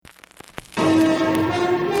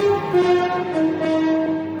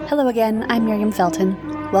Hello again, I'm Miriam Felton.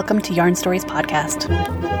 Welcome to Yarn Stories Podcast.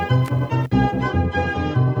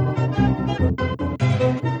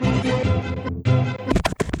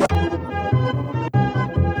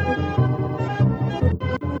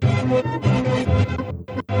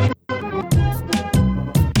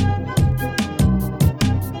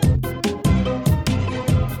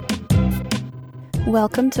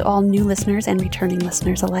 Welcome to all new listeners and returning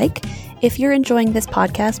listeners alike. If you're enjoying this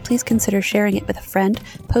podcast, please consider sharing it with a friend,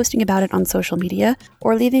 posting about it on social media,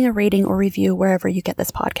 or leaving a rating or review wherever you get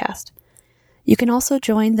this podcast. You can also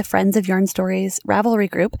join the Friends of Yarn Stories Ravelry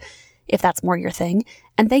group, if that's more your thing,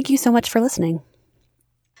 and thank you so much for listening.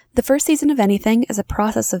 The first season of anything is a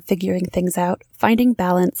process of figuring things out, finding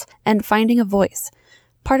balance, and finding a voice.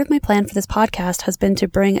 Part of my plan for this podcast has been to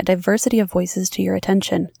bring a diversity of voices to your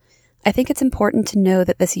attention. I think it's important to know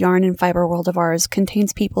that this yarn and fiber world of ours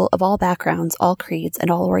contains people of all backgrounds, all creeds, and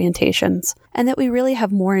all orientations, and that we really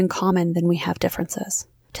have more in common than we have differences.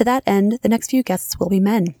 To that end, the next few guests will be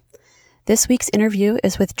men. This week's interview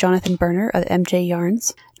is with Jonathan Berner of MJ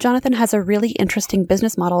Yarns. Jonathan has a really interesting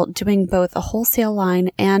business model doing both a wholesale line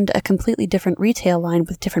and a completely different retail line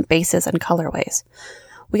with different bases and colorways.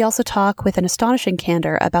 We also talk with an astonishing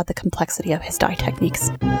candor about the complexity of his dye techniques.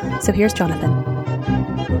 So here's Jonathan.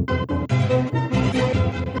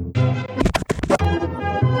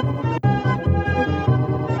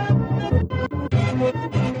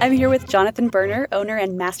 I'm here with Jonathan Berner, owner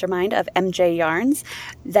and mastermind of MJ Yarns,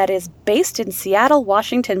 that is based in Seattle,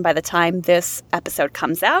 Washington by the time this episode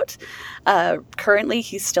comes out. Currently,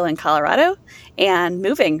 he's still in Colorado and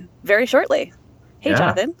moving very shortly. Hey, yeah.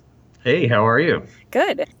 Jonathan. Hey, how are you?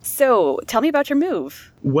 Good. So tell me about your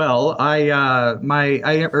move. Well, I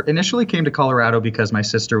initially came to Colorado because my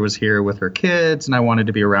sister was here with her kids and I wanted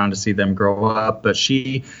to be around to see them grow up. But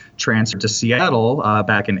she transferred to Seattle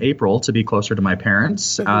back in April to be closer to my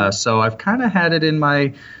parents. Mm-hmm. So I've kind of had it in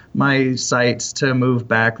my sights to move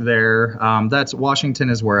back there. That's Washington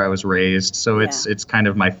is where I was raised. So it's kind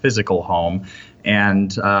of my physical home.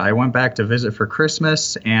 And I went back to visit for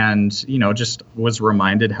Christmas and, just was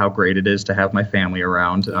reminded how great it is to have my family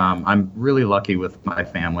around. I'm really lucky with my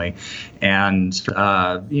family and,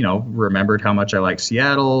 remembered how much I like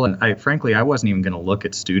Seattle. And I wasn't even going to look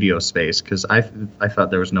at studio space because I thought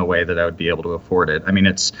there was no way that I would be able to afford it. I mean,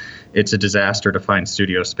 it's a disaster to find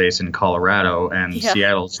studio space in Colorado and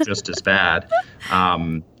Seattle's just as bad.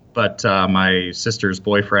 But my sister's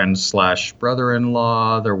boyfriend /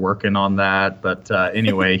 brother-in-law, they're working on that. But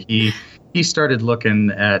anyway, he started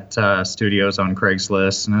looking at studios on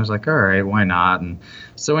Craigslist, and I was like, all right, why not? And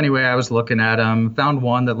so anyway, I was looking at them, found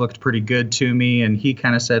one that looked pretty good to me, and he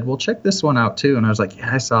kind of said, well, check this one out too. And I was like,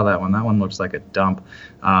 yeah, I saw that one. That one looks like a dump.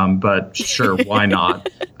 But sure, why not?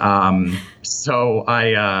 So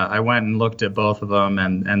I went and looked at both of them,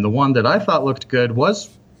 and the one that I thought looked good was,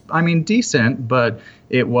 decent, but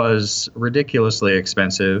it was ridiculously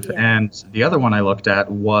expensive. Yeah. And the other one I looked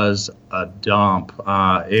at was a dump.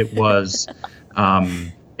 It was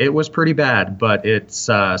pretty bad, but it's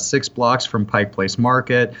 6 blocks from Pike Place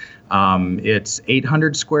Market. It's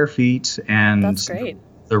 800 square feet, and that's great.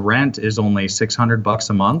 The rent is only $600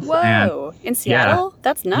 a month. Whoa! In Seattle? Yeah,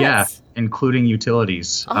 that's nuts. Yeah, including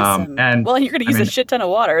utilities. Awesome. Well, you're going to use a shit ton of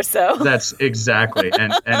water, so. That's exactly.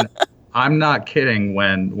 And I'm not kidding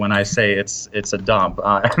when I say it's a dump.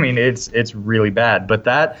 It's really bad, but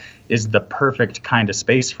that is the perfect kind of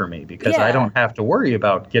space for me because I don't have to worry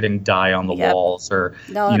about getting dye on the walls or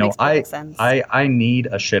makes sense. I need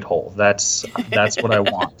a shithole. That's what I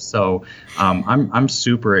want. So I'm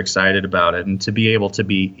super excited about it and to be able to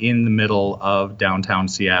be in the middle of downtown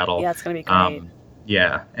Seattle. Yeah, it's gonna be great.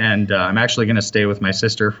 Yeah, and I'm actually going to stay with my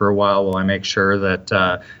sister for a while I make sure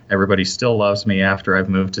that everybody still loves me after I've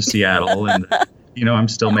moved to Seattle and, I'm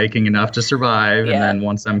still making enough to survive. Yeah. And then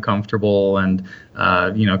once I'm comfortable and,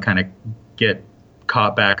 kind of get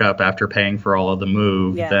caught back up after paying for all of the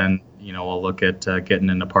move, then, I'll look at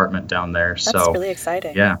getting an apartment down there. That's really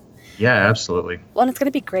exciting. Yeah. Yeah, absolutely. Well, and it's going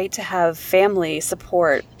to be great to have family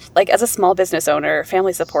support. Like, as a small business owner,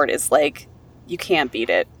 family support is like, you can't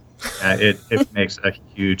beat it. It makes a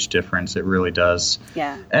huge difference. It really does.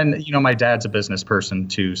 Yeah. And, my dad's a business person,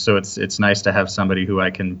 too. So it's nice to have somebody who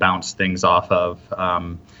I can bounce things off of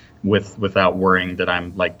without worrying that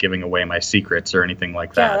I'm, like, giving away my secrets or anything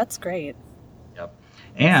like that. Yeah, that's great. Yep.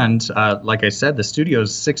 And like I said, the studio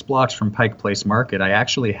is 6 blocks from Pike Place Market. I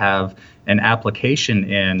actually have an application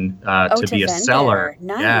in to be a seller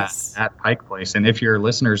at Pike Place. And if your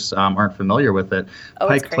listeners aren't familiar with it,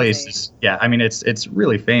 Pike Place is, I mean, it's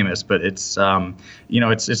really famous, but it's,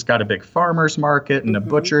 it's got a big farmer's market and a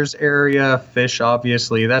butcher's area, fish,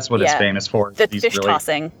 obviously. That's what it's famous for. The fish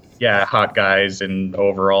tossing. Yeah, hot guys in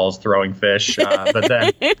overalls throwing fish. But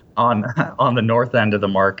then on the north end of the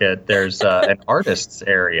market, there's an artist's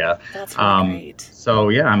area. That's really great. So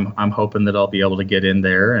yeah, I'm hoping that I'll be able to get in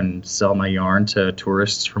there and sell my yarn to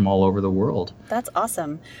tourists from all over the world. That's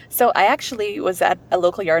awesome. So I actually was at a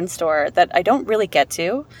local yarn store that I don't really get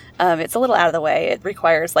to. It's a little out of the way. It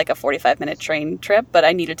requires like a 45-minute train trip, but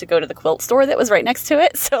I needed to go to the quilt store that was right next to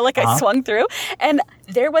it. So I swung through, and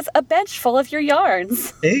there was a bench full of your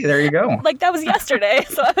yarns. Hey, there you go. That was yesterday.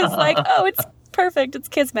 So I was like, oh, it's perfect. It's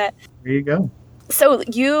Kismet. There you go. So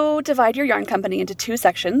you divide your yarn company into 2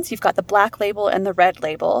 sections. You've got the black label and the red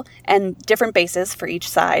label and different bases for each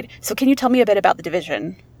side. So can you tell me a bit about the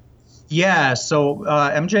division? Yeah, so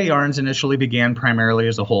MJ Yarns initially began primarily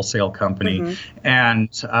as a wholesale company. And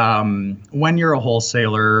when you're a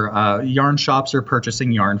wholesaler, yarn shops are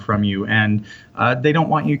purchasing yarn from you, and they don't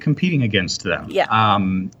want you competing against them. Yeah.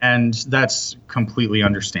 And that's completely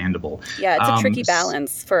understandable. Yeah, it's a tricky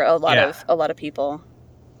balance for a lot of people.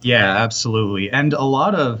 Yeah, absolutely. And a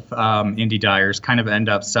lot of indie dyers kind of end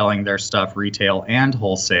up selling their stuff retail and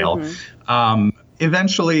wholesale.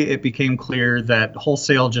 Eventually, it became clear that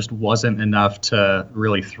wholesale just wasn't enough to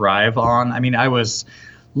really thrive on. I mean, I was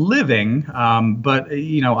living, but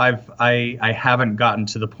I haven't gotten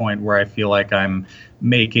to the point where I feel like I'm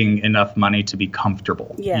making enough money to be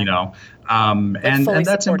comfortable. Yeah. And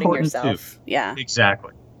that's important yourself. too. Yeah,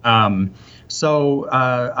 exactly. So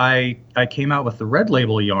I came out with the red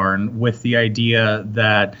label yarn with the idea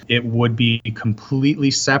that it would be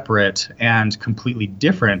completely separate and completely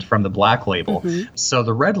different from the black label. So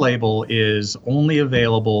the red label is only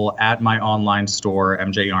available at my online store,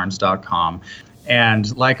 mjyarns.com.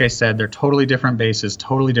 And like I said, they're totally different bases,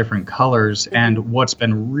 totally different colors. And what's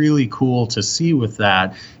been really cool to see with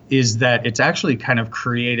that is that it's actually kind of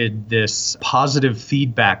created this positive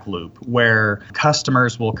feedback loop where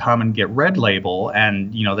customers will come and get red label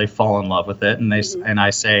and, they fall in love with it. And and I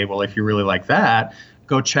say, well, if you really like that,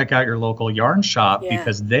 go check out your local yarn shop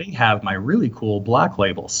because they have my really cool black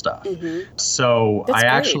label stuff. So I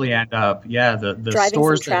actually end up, the driving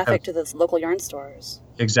stores some traffic to those local yarn stores.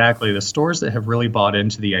 Exactly. The stores that have really bought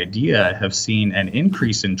into the idea have seen an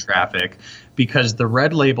increase in traffic because the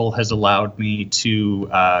red label has allowed me to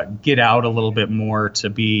get out a little bit more, to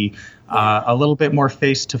be a little bit more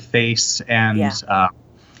face-to-face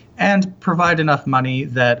and provide enough money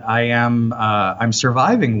that I'm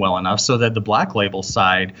surviving well enough so that the black label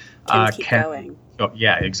side can keep going.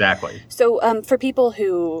 Yeah, exactly. So for people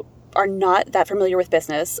who are not that familiar with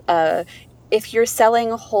business, if you're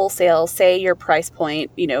selling wholesale, say your price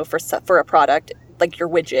point, for a product, like your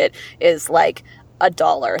widget is like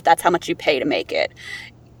 $1. That's how much you pay to make it.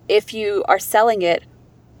 If you are selling it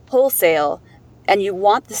wholesale and you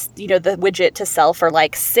want this, the widget to sell for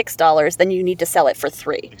like $6, then you need to sell it for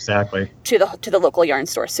 $3. Exactly. To the local yarn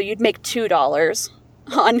store. So you'd make $2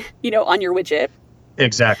 on your widget.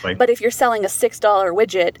 Exactly. But if you're selling a $6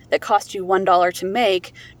 widget that costs you $1 to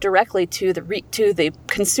make directly to the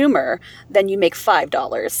consumer, then you make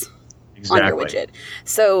 $5 on your widget.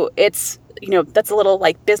 So it's that's a little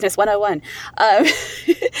like business 101. And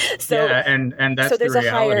that's so there's the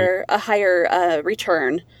reality. a higher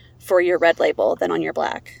return for your red label than on your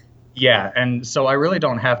black. Yeah, and so I really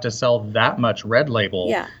don't have to sell that much red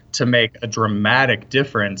label to make a dramatic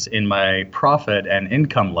difference in my profit and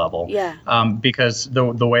income level. Yeah. Because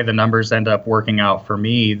the way the numbers end up working out for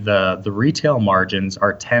me, the retail margins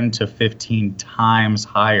are 10 to 15 times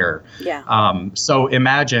higher. Yeah. So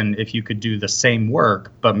imagine if you could do the same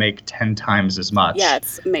work but make 10 times as much. Yeah,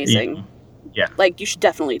 it's amazing. Yeah. Like, you should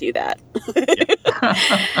definitely do that.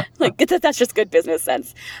 That's just good business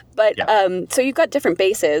sense. But so you've got different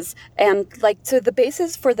bases. And so the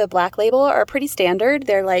bases for the black label are pretty standard.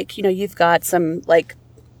 They're like, you've got some like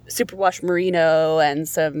superwash merino and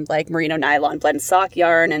some like merino nylon blend sock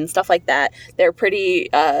yarn and stuff like that. They're pretty,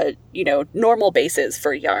 normal bases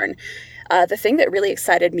for yarn. The thing that really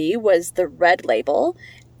excited me was the red label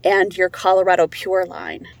and your Colorado Pure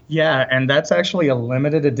line. Yeah, and that's actually a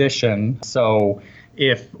limited edition. So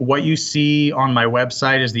if what you see on my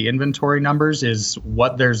website is the inventory numbers is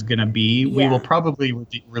what there's going to be, we will probably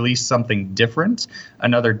release something different,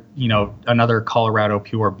 another Colorado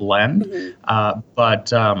Pure blend. But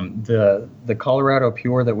the Colorado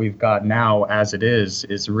Pure that we've got now as it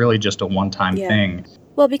is really just a one-time thing.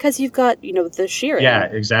 Well, because you've got, the shearing. Yeah,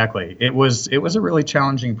 exactly. It was a really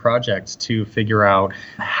challenging project to figure out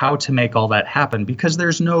how to make all that happen because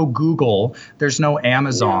there's no Google, there's no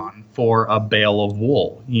Amazon for a bale of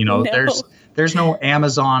wool. No. There's no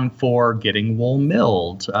Amazon for getting wool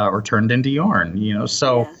milled or turned into yarn.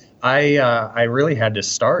 So I really had to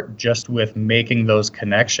start just with making those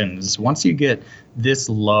connections. Once you get this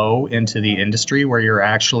low into the industry where you're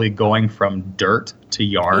actually going from dirt to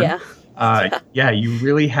yarn. You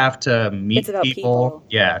really have to meet people.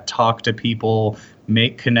 Yeah, talk to people,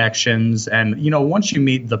 make connections, and once you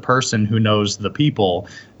meet the person who knows the people,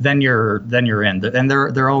 then you're in. And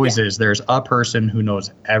there always is. There's a person who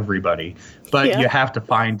knows everybody, but you have to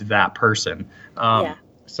find that person.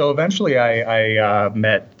 So eventually, I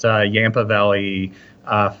met Yampa Valley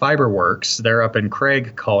Fiberworks. They're up in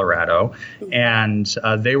Craig, Colorado, and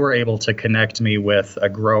they were able to connect me with a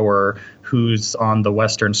grower who's on the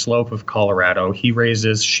western slope of Colorado. He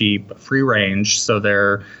raises sheep free range, so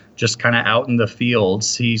they're just kind of out in the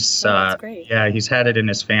fields. He's he's had it in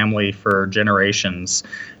his family for generations,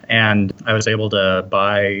 and I was able to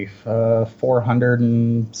buy 400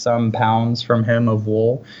 and some pounds from him of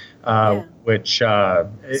wool, which so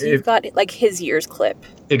you've got like his year's clip.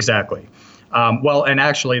 Exactly. And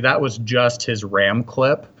actually, that was just his ram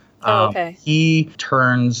clip. He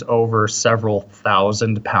turns over several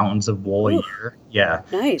thousand pounds of wool a year. Yeah.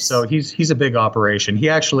 Nice. So he's a big operation. He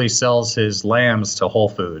actually sells his lambs to Whole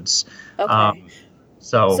Foods. Okay.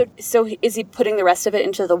 So is he putting the rest of it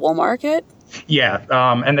into the wool market? Yeah.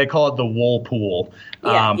 And they call it the wool pool.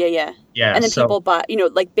 Yeah. And then people buy,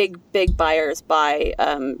 like big buyers buy,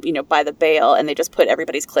 buy the bale, and they just put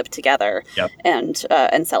everybody's clip together and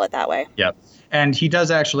sell it that way. Yep. And he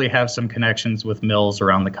does actually have some connections with mills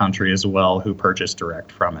around the country as well who purchase direct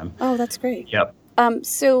from him. Oh, that's great. Yep.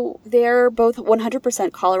 So they're both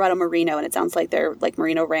 100% Colorado Merino, and it sounds like they're like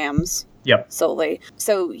Merino rams. Yep. Solely.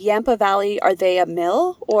 So Yampa Valley, are they a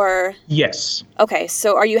mill or? Yes. Okay.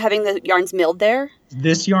 So are you having the yarns milled there?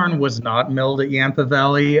 This yarn was not milled at Yampa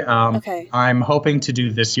Valley. I'm hoping to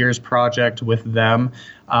do this year's project with them.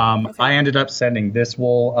 I ended up sending this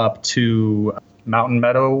wool up to Mountain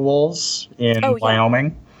Meadow Wools in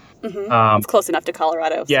Wyoming. Mm-hmm. It's close enough to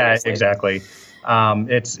Colorado. Yeah, seriously. Exactly.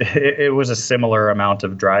 It was a similar amount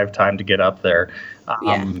of drive time to get up there.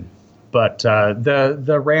 But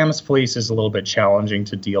the ram's fleece is a little bit challenging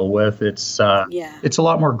to deal with. It's a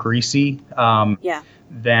lot more greasy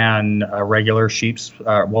than a regular sheep's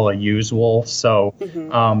a ewe's wool. So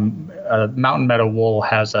Mountain Meadow wool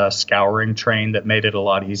has a scouring train that made it a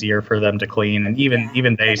lot easier for them to clean, and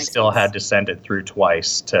even they still had to send it through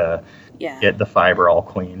twice to get the fiber all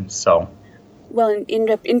clean. So. Well,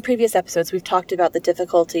 in previous episodes, we've talked about the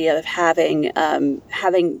difficulty of having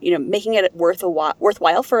making it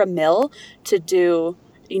worthwhile for a mill to do,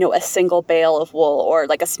 a single bale of wool or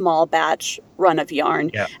like a small batch run of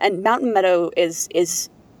yarn. Yeah. And Mountain Meadow is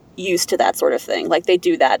used to that sort of thing. Like they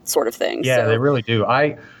do that sort of thing. Yeah, they really do.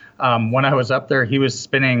 When I was up there, he was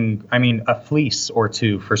spinning, a fleece or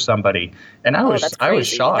two for somebody. And I was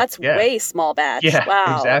shocked. That's way small batch. Yeah,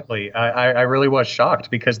 wow. Exactly. I really was shocked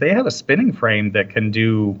because they have a spinning frame that can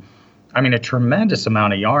do, a tremendous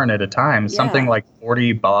amount of yarn at a time, something like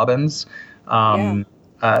 40 bobbins.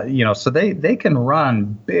 So they can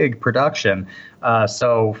run big production.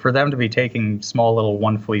 So for them to be taking small little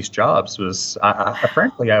one fleece jobs was,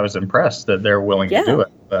 frankly, I was impressed that they're willing to do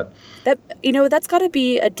it. But that's got to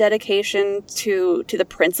be a dedication to the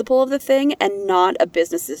principle of the thing and not a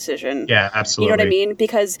business decision. Yeah, absolutely. You know what I mean?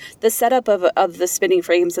 Because the setup of the spinning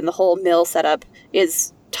frames and the whole mill setup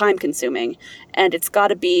is time consuming, and they've got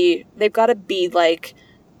to be like,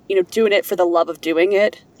 doing it for the love of doing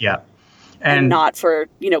it. Yeah. And not for,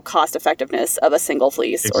 cost effectiveness of a single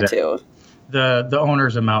fleece or two. The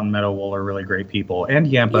owners of Mountain Meadow Wool are really great people, and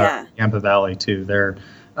Yampa Valley too. They're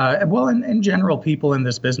in general, people in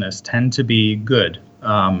this business tend to be good.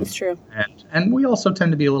 It's true. And we also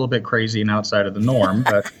tend to be a little bit crazy and outside of the norm,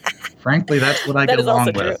 but frankly, that's what I get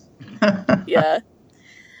along with. Yeah.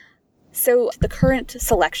 So the current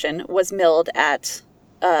selection was milled at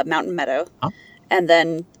Mountain Meadow, and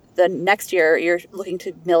then the next year you're looking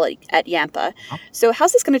to mill at Yampa. So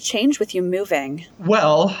how's this going to change with you moving?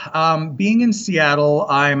 Well, being in Seattle,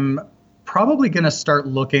 I'm probably going to start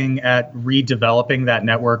looking at redeveloping that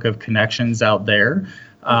network of connections out there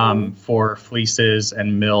for fleeces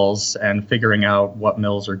and mills, and figuring out what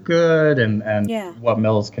mills are good and what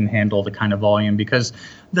mills can handle the kind of volume. Because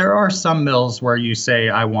there are some mills where you say,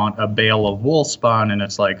 I want a bale of wool spun, and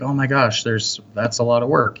it's like, oh my gosh, that's a lot of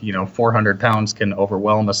work. 400 pounds can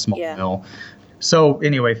overwhelm a small mill. So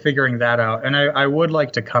anyway, figuring that out, and I would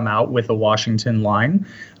like to come out with a Washington line.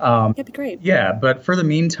 That'd be great. Yeah, but for the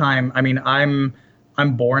meantime, I mean, I'm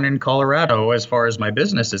born in Colorado as far as my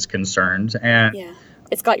business is concerned, and Yeah,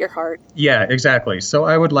 it's got your heart. yeah, exactly. So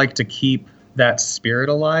I would like to keep that spirit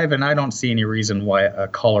alive, and I don't see any reason why a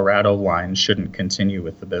Colorado line shouldn't continue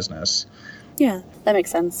with the business. Yeah, that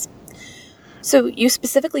makes sense. So you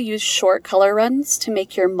specifically use short color runs to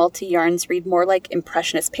make your multi-yarns read more like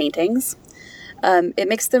impressionist paintings. It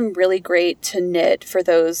makes them really great to knit for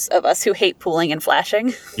those of us who hate pooling and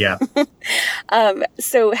flashing. Yeah.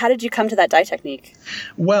 So how did you come to that dye technique?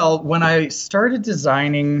 Well, when I started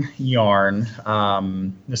designing yarn,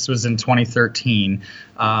 this was in 2013,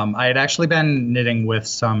 I had actually been knitting with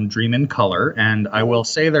some Dream in Color, and I will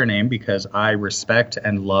say their name because I respect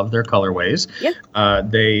and love their colorways. Yeah.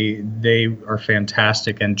 They are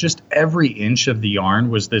fantastic, and just every inch of the yarn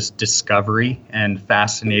was this discovery and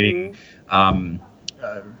fascinating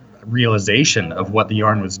realization of what the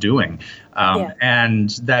yarn was doing. And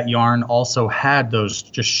that yarn also had those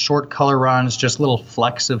just short color runs, just little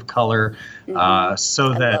flecks of color. So I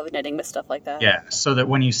that love knitting with stuff like that. yeah, so that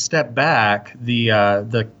when you step back,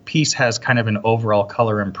 the piece has kind of an overall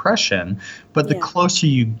color impression, but the closer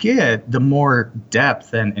you get, the more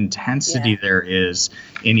depth and intensity there is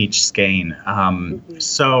in each skein.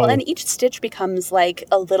 So and each stitch becomes like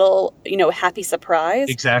a little, happy surprise.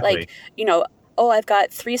 Exactly. Like, oh, I've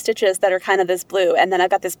got 3 stitches that are kind of this blue, and then I've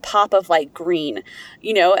got this pop of like green,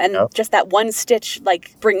 and just that one stitch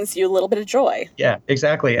like brings you a little bit of joy. Yeah,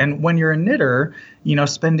 exactly. And when you're a knitter,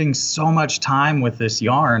 spending so much time with this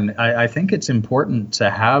yarn, I think it's important to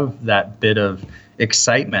have that bit of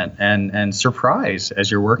excitement and surprise as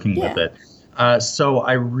you're working with it. So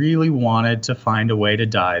I really wanted to find a way to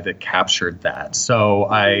dye that captured that. So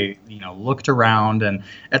I, looked around, and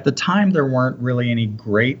at the time there weren't really any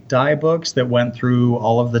great dye books that went through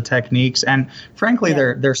all of the techniques. And frankly,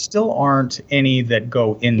 there still aren't any that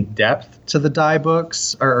go in depth to the dye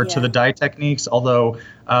books or to the dye techniques. Although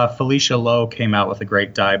Felicia Lowe came out with a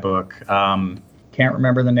great dye book. Can't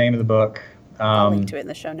remember the name of the book. I'll link to it in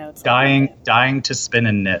the show notes. Dyeing to Spin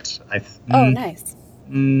and Knit. Nice.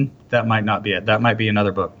 That might not be it. That might be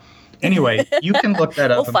another book. Anyway, you can look that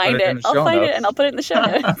up. We'll find it. I'll find it and I'll put it in the show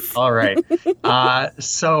notes. All right.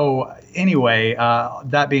 So anyway,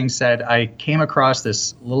 that being said, I came across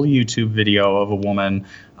this little YouTube video of a woman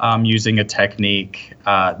using a technique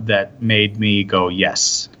that made me go,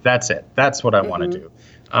 yes, that's it. That's what I want to do.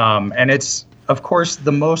 And it's, of course,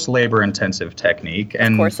 the most labor-intensive technique.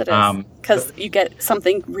 And, of course it is, because you get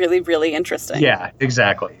something really, really interesting. Yeah,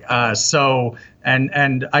 exactly.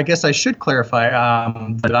 And I guess I should clarify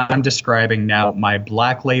that I'm describing now my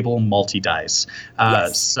Black Label multi-dyes.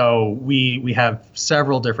 So we have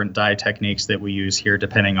several different dye techniques that we use here,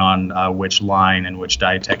 depending on which line and which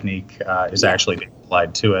dye technique is actually being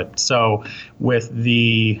applied to it. So with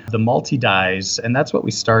the multi-dyes, and that's what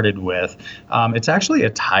we started with, it's actually a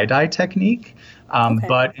tie-dye technique.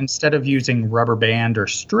 But instead of using rubber band or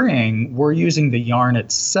string, we're using the yarn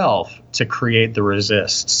itself to create the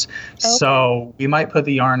resists. So we might put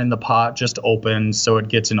the yarn in the pot just open so it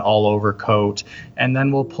gets an all-over coat, and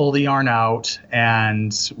then we'll pull the yarn out,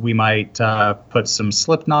 and we might put some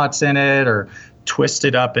slip knots in it or twist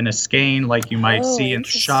it up in a skein like you might see in the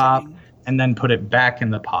shop, and then put it back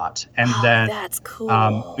in the pot. And then that's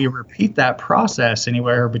cool. We repeat that process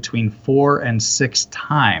anywhere between 4 and 6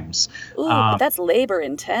 times. Ooh, but that's labor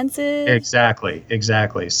intensive. Exactly.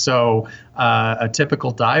 So a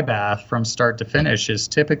typical dye bath from start to finish is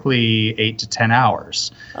typically 8 to 10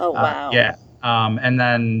 hours. Oh, wow. And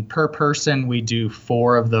then per person, we do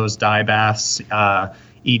 4 of those dye baths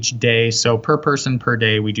each day. So per person per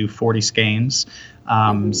day, we do 40 skeins.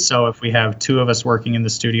 So if we have 2 of us working in the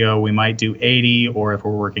studio, we might do 80, or if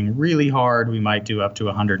we're working really hard, we might do up to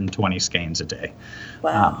 120 skeins a day.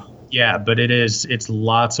 Wow. But it's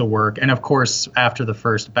lots of work. And of course, after the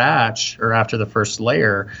first batch or after the first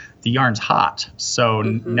layer, the yarn's hot. So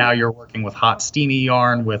now you're working with hot, steamy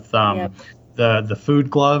yarn with the food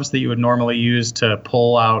gloves that you would normally use to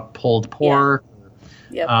pull out pulled pork.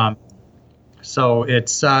 So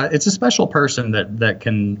it's a special person that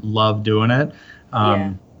can love doing it.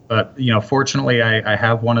 But, fortunately, I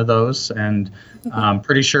have one of those, and I'm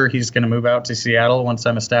pretty sure he's going to move out to Seattle once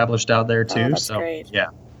I'm established out there, too. That's great. Yeah.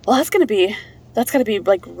 Well, that's going to be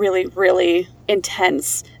like really, really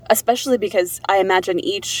intense, especially because I imagine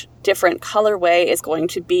each different colorway is going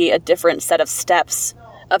to be a different set of steps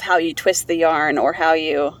of how you twist the yarn or how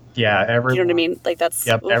you... Yeah. You know what I mean? Like that's...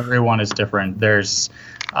 Yep. Oof. Everyone is different. There's...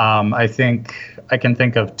 I think I can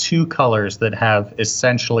think of 2 colors that have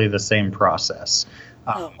essentially the same process.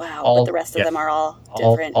 Oh, wow. But the rest of them are all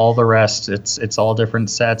different. All the rest, it's all different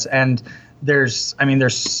sets. And there's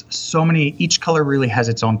so many, each color really has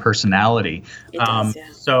its own personality. It does, yeah.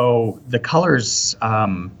 So the colors,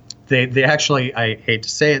 they actually, I hate to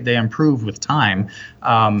say it, they improve with time.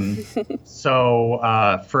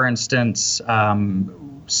 So, for instance,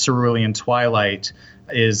 Cerulean Twilight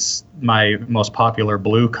is my most popular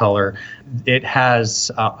blue color. It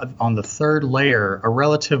has, on the third layer, a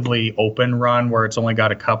relatively open run where it's only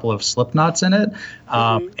got a couple of slip knots in it.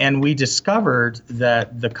 And we discovered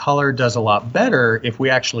that the color does a lot better if we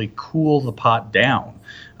actually cool the pot down.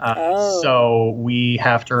 So we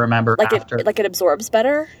have to remember it absorbs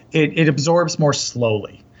better? It absorbs more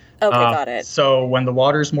slowly. Okay, got it. So when the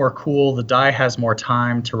water's more cool, the dye has more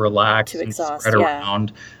time to relax and spread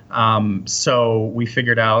around. So we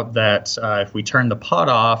figured out that if we turn the pot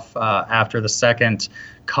off after the second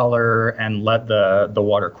color and let the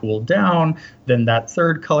water cool down, then that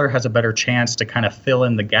third color has a better chance to kind of fill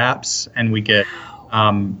in the gaps, and we get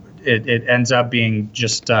it ends up being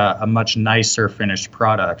just a much nicer finished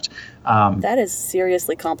product. That is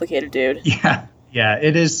seriously complicated, dude. Yeah,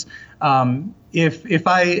 it is. If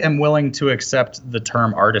I am willing to accept the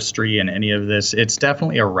term artistry in any of this, it's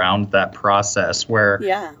definitely around that process where,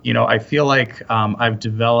 I feel like I've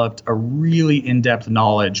developed a really in-depth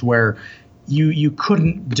knowledge where you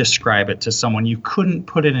couldn't describe it to someone. You couldn't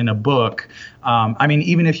put it in a book.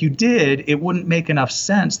 Even if you did, it wouldn't make enough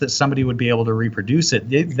sense that somebody would be able to reproduce it.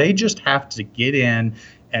 They just have to get in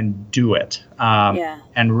and do it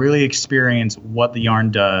and really experience what the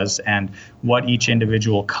yarn does and what each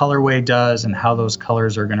individual colorway does and how those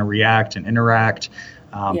colors are going to react and interact.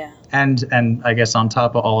 And I guess on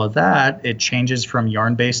top of all of that, it changes from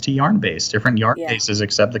yarn base to yarn base. Different yarn bases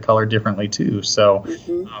accept the color differently too. So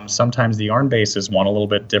sometimes the yarn bases want a little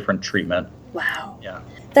bit different treatment. Wow. Yeah.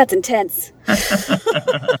 That's intense.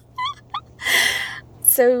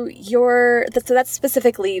 So that's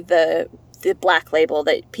specifically the black label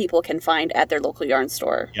that people can find at their local yarn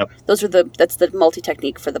store. Yep. That's the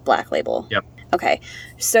multi-technique for the black label. Yep. Okay.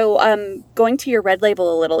 So going to your red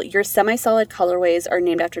label a little, your semi-solid colorways are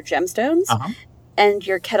named after gemstones. And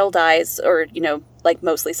your kettle dyes, or, like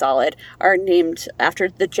mostly solid, are named after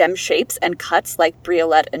the gem shapes and cuts like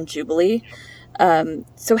Briolette and Jubilee.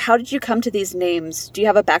 So how did you come to these names? Do you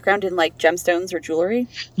have a background in like gemstones or jewelry?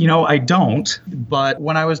 I don't. But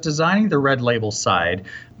when I was designing the red label side,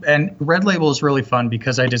 and red label is really fun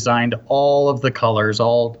because I designed all of the colors,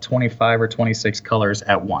 all 25 or 26 colors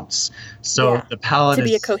at once. So the palette to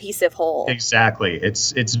be a cohesive whole. Exactly.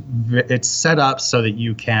 It's set up so that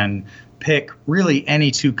you can pick really any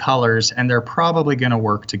two colors, and they're probably going to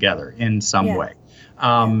work together in some way.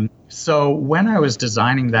 So when I was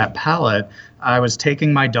designing that palette, I was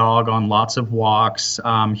taking my dog on lots of walks.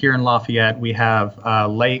 Here in Lafayette, we have a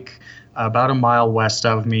lake about a mile west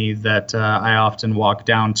of me that I often walk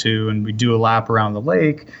down to, and we do a lap around the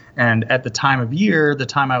lake. And at the time of year, the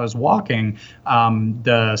time I was walking,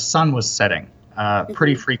 the sun was setting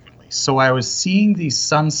pretty frequently. So I was seeing these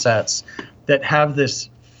sunsets that have this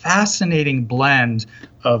fascinating blend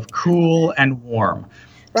of cool and warm.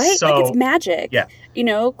 Right? So, like it's magic. Yeah.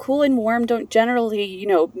 Cool and warm don't generally,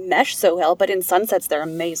 mesh so well, but in sunsets, they're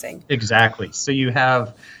amazing. Exactly. So you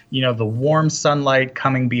have, the warm sunlight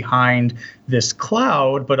coming behind this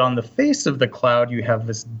cloud, but on the face of the cloud, you have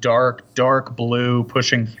this dark, dark blue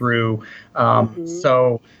pushing through.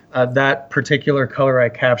 So that particular color I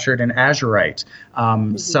captured in azurite.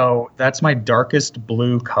 So that's my darkest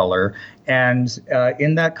blue color. And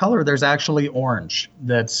in that color, there's actually orange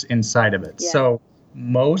that's inside of it. Yeah. So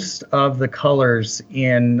most of the colors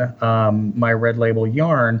in my red label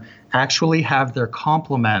yarn actually have their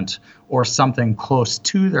complement or something close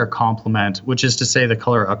to their complement, which is to say the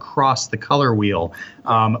color across the color wheel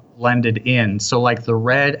blended in. So like the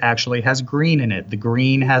red actually has green in it. The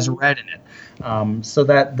green has red in it. So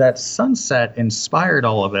that sunset inspired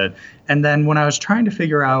all of it. And then when I was trying to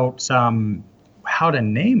figure out how to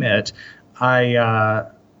name it,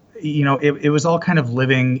 it was all kind of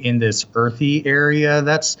living in this earthy area.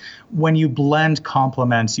 That's when you blend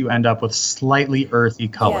complements, you end up with slightly earthy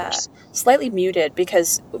colors. Yeah, slightly muted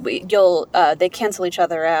because they cancel each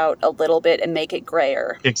other out a little bit and make it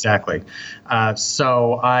grayer. Exactly.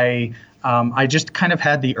 So I just kind of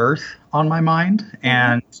had the earth on my mind,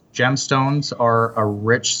 and gemstones are a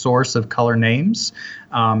rich source of color names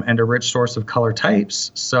and a rich source of color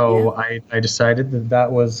types. So I decided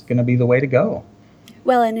that was going to be the way to go.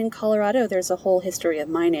 Well, and in Colorado, there's a whole history of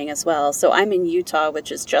mining as well. So I'm in Utah,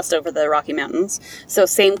 which is just over the Rocky Mountains. So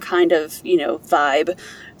same kind of, vibe,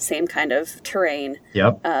 same kind of terrain.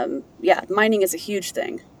 Yep. Mining is a huge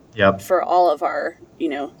thing. Yep. for all of our,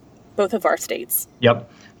 both of our states.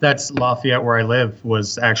 Yep. That's Lafayette, where I live,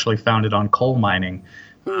 was actually founded on coal mining.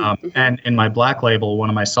 And in my black label, one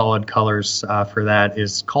of my solid colors for that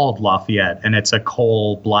is called Lafayette, and it's a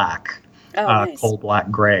coal black, Nice. coal black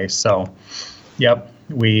gray. So, yep.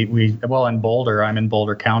 In Boulder, I'm in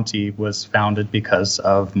Boulder County, was founded because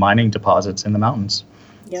of mining deposits in the mountains.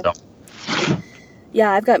 Yep. So.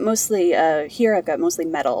 Yeah, I've got mostly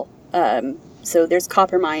metal. So there's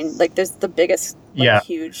copper mine, like there's the biggest,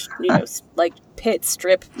 huge, like pit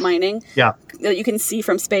strip mining. Yeah. That you can see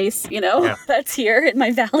from space, that's here in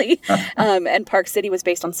my valley. And Park City was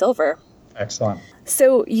based on silver. Excellent.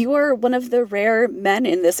 So you are one of the rare men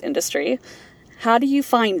in this industry. How do you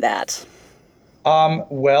find that? I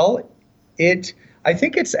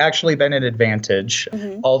think it's actually been an advantage,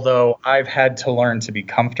 although I've had to learn to be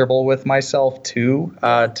comfortable with myself too,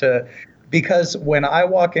 because when I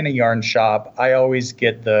walk in a yarn shop, I always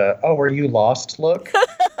get the, "Oh, were you lost?" look.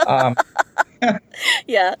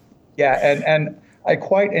 Yeah. Yeah. And I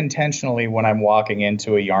quite intentionally, when I'm walking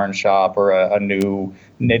into a yarn shop or a new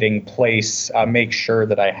knitting place, make sure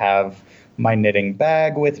that I have my knitting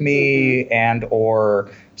bag with me and or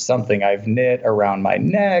something I've knit around my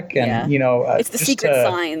neck. And, it's the secret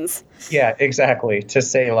signs. Yeah, exactly. To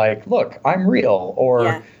say like, look, I'm real.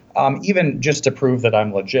 Or even just to prove that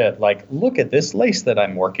I'm legit, like, look at this lace that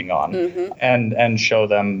I'm working on and show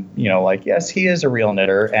them, like, yes, he is a real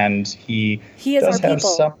knitter and he does have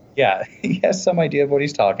some. Yeah, he has some idea of what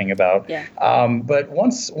he's talking about. Yeah. But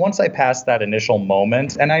once I pass that initial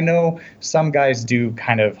moment, and I know some guys do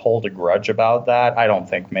kind of hold a grudge about that. I don't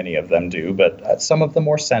think many of them do, but some of the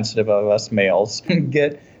more sensitive of us males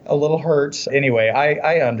get a little hurt. Anyway,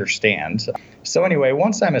 I understand. So anyway,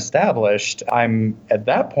 once I'm established, I'm at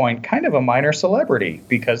that point kind of a minor celebrity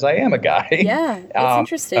because I am a guy. Yeah, it's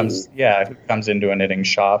interesting. Who comes into a knitting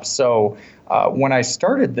shop. So when I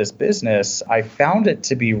started this business, I found it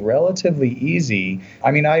to be relatively easy.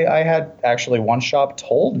 I mean, I had actually one shop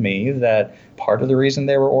told me that part of the reason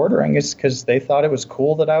they were ordering is because they thought it was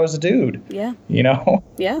cool that I was a dude. Yeah.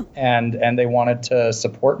 Yeah. And they wanted to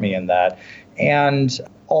support me in that. And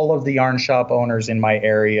all of the yarn shop owners in my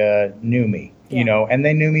area knew me, and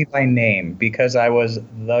they knew me by name because I was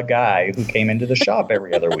the guy who came into the shop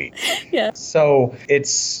every other week. Yeah. So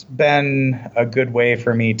it's been a good way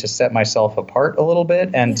for me to set myself apart a little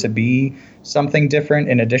bit and to be something different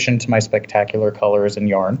in addition to my spectacular colors and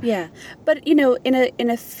yarn. Yeah. But, in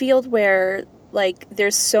a field where like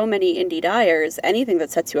there's so many indie dyers, anything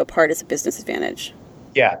that sets you apart is a business advantage.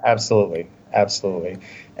 Yeah, absolutely. Absolutely.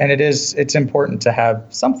 And it's important to have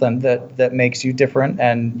something that makes you different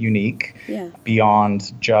and unique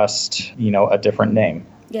beyond just, a different name.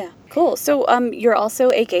 Yeah. Cool. So you're also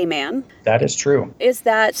a gay man. That is true. Is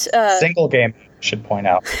that single gay man, I should point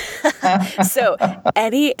out. So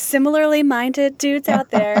any similarly minded dudes out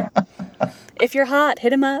there, if you're hot,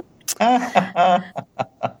 hit him up.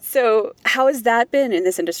 So how has that been in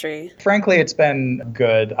this industry? Frankly, it's been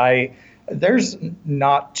good. There's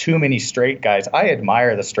not too many straight guys. I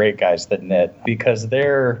admire the straight guys that knit because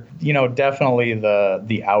they're, definitely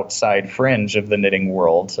the outside fringe of the knitting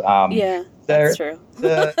world. That's true.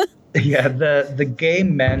 The gay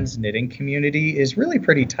men's knitting community is really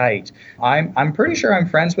pretty tight. I'm pretty sure I'm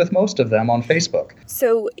friends with most of them on Facebook.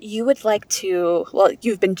 So you would like to,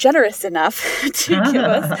 you've been generous enough to give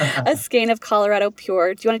us a skein of Colorado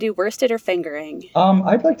Pure. Do you want to do worsted or fingering?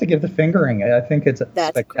 I'd like to give the fingering. I think it's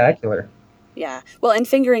spectacular. Great. Yeah. Well, and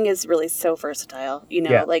fingering is really so versatile,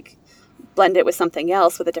 like blend it with something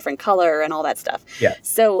else with a different color and all that stuff. Yeah.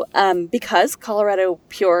 So because Colorado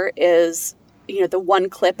Pure is, the one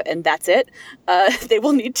clip and that's it, they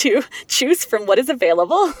will need to choose from what is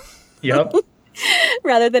available. Yep.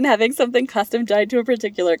 Rather than having something custom dyed to a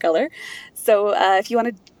particular color. So if you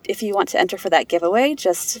want to enter for that giveaway,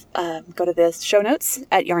 just go to the show notes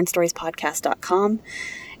at yarnstoriespodcast.com.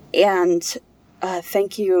 And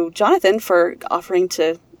thank you, Jonathan, for offering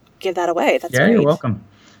to give that away. That's great. You're welcome.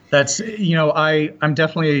 That's, I'm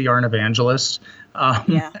definitely a yarn evangelist.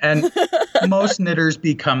 And most knitters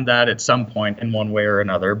become that at some point in one way or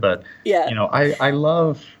another. But, I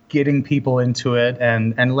love getting people into it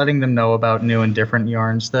and letting them know about new and different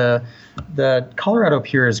yarns. The Colorado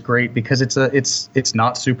Pure is great because it's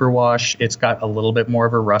not superwash. It's got a little bit more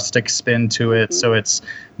of a rustic spin to it. Mm-hmm. So it's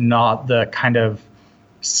not the kind of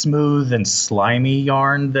smooth and slimy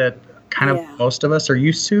yarn that kind of most of us are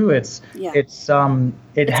used to. It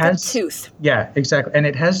has tooth. Yeah, exactly. And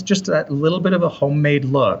it has just that little bit of a homemade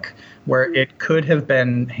look where it could have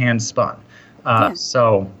been hand spun.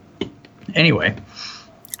 So anyway,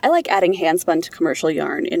 I like adding handspun to commercial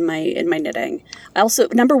yarn in my knitting. I also,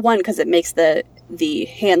 number one, because it makes the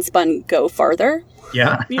handspun go farther.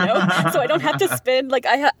 Yeah. So I don't have to spin. Like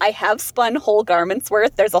I have spun whole garments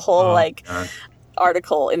worth. There's a whole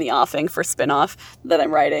article in the offing for Spinoff that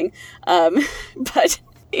I'm writing. But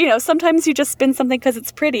sometimes you just spin something because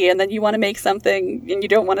it's pretty, and then you want to make something and you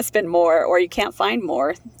don't want to spin more, or you can't find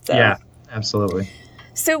more. So. Yeah, absolutely.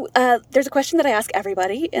 So there's a question that I ask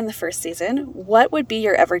everybody in the first season. What would be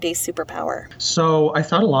your everyday superpower? So I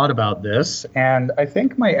thought a lot about this, and I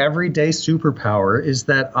think my everyday superpower is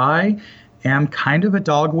that I am kind of a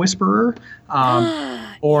dog whisperer,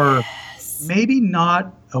 or maybe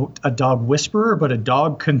not a dog whisperer, but a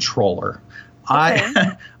dog controller. Okay.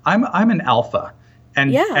 I'm an alpha,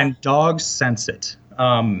 and dogs sense it.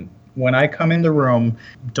 When I come in the room,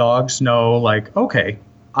 dogs know, like, okay,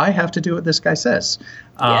 I have to do what this guy says.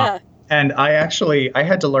 And I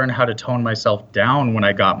had to learn how to tone myself down when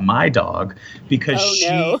I got my dog, because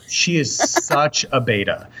she is such a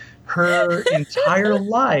beta. Her entire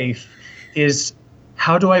life is,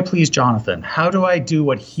 how do I please Jonathan? How do I do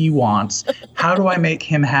what he wants? How do I make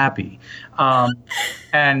him happy?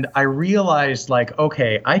 And I realized, like,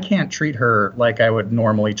 okay, I can't treat her like I would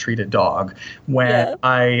normally treat a dog. When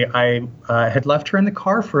I had left her in the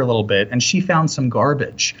car for a little bit, and she found some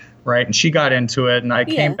garbage, right? And she got into it, and I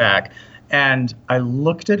came back, and I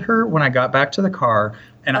looked at her when I got back to the car,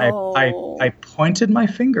 and I pointed my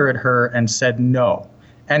finger at her and said no,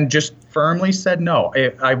 and just firmly said no.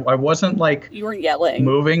 I wasn't like, you weren't yelling,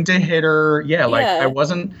 moving to hit her. I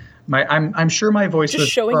wasn't. I'm sure my voice was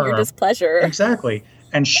just showing your displeasure. Exactly.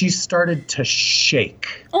 And she started to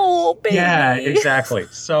shake. Oh, baby. Yeah, exactly.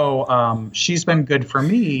 So she's been good for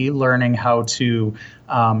me, learning how to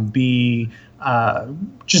be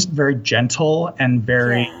just very gentle and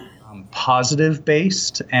very positive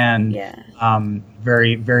based, and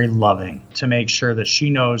very, very loving, to make sure that she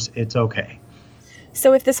knows it's okay.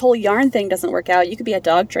 So if this whole yarn thing doesn't work out, you could be a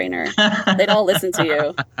dog trainer. They'd all listen to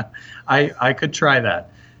you. I could try that.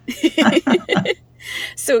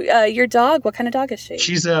 So your dog, what kind of dog is she?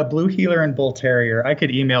 She's a Blue Heeler and Bull Terrier. I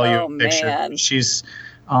could email you a picture. Man. She's,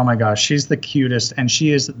 oh my gosh, she's the cutest, and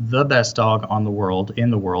she is the best dog in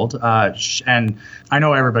the world. And I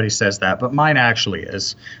know everybody says that, but mine actually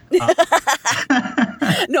is.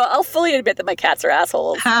 No, I'll fully admit that my cats are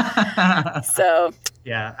assholes. So.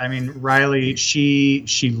 Yeah, I mean, Riley, she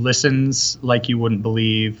listens like you wouldn't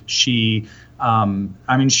believe. I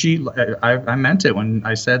meant it when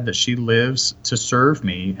I said that she lives to serve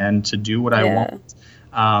me and to do what I want.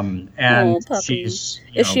 And she's,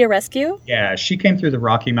 is she a rescue? Yeah, she came through the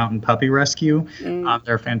Rocky Mountain Puppy Rescue.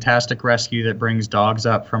 They're a fantastic rescue that brings dogs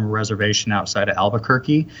up from a reservation outside of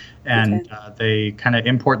Albuquerque. And they kind of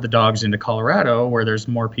import the dogs into Colorado, where there's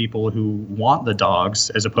more people who want the dogs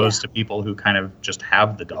as opposed to people who kind of just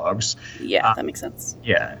have the dogs. Yeah, that makes sense.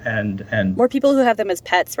 Yeah, and more people who have them as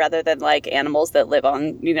pets rather than like animals that live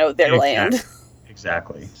on, their land.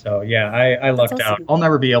 Exactly. So yeah, I lucked out. I'll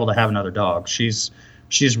never be able to have another dog. She's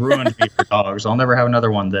ruined me for dogs. I'll never have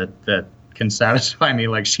another one that can satisfy me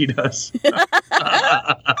like she does.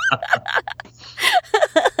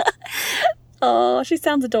 Oh, she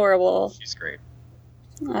sounds adorable. She's great.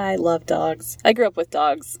 I love dogs. I grew up with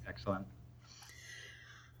dogs. Excellent.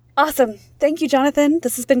 Awesome. Thank you, Jonathan.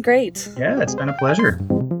 This has been great. Yeah, it's been a pleasure.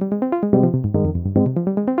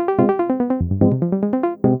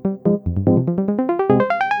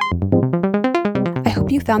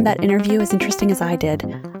 You found that interview as interesting as I did.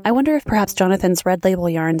 I wonder if perhaps Jonathan's Red Label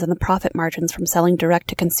yarns and the profit margins from selling direct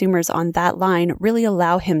to consumers on that line really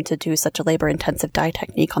allow him to do such a labor-intensive dye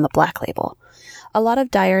technique on the Black Label. A lot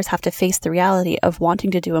of dyers have to face the reality of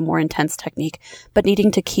wanting to do a more intense technique, but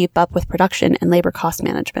needing to keep up with production and labor cost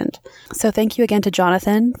management. So thank you again to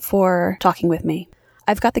Jonathan for talking with me.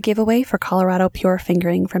 I've got the giveaway for Colorado Pure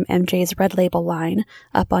Fingering from MJ's Red Label line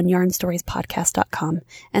up on yarnstoriespodcast.com.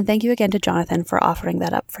 And thank you again to Jonathan for offering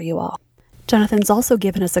that up for you all. Jonathan's also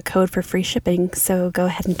given us a code for free shipping, so go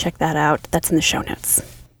ahead and check that out. That's in the show notes.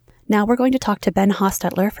 Now we're going to talk to Ben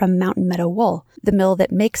Hostetler from Mountain Meadow Wool, the mill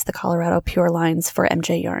that makes the Colorado Pure lines for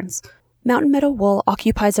MJ Yarns. Mountain Meadow Wool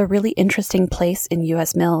occupies a really interesting place in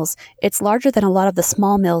U.S. mills. It's larger than a lot of the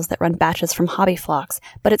small mills that run batches from hobby flocks,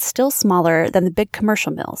 but it's still smaller than the big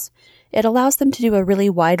commercial mills. It allows them to do a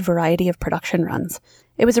really wide variety of production runs.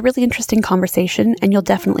 It was a really interesting conversation, and you'll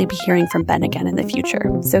definitely be hearing from Ben again in the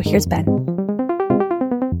future. So here's Ben.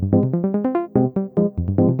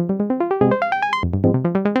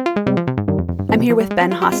 I'm here with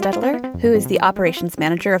Ben Hostetler, who is the operations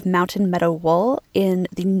manager of Mountain Meadow Wool in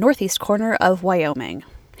the northeast corner of Wyoming.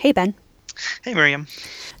 Hey, Ben. Hey, Miriam.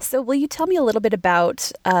 So will you tell me a little bit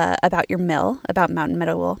about your mill, about Mountain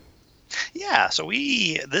Meadow Wool? Yeah, so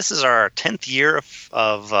this is our 10th year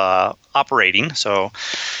of operating. So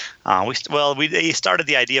they started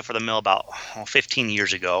the idea for the mill about 15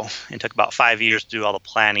 years ago. It took about 5 years to do all the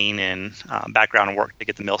planning and background work to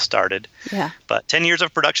get the mill started. Yeah. But 10 years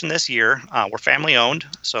of production this year. We're family owned,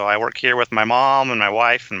 so I work here with my mom and my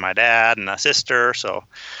wife and my dad and a sister. So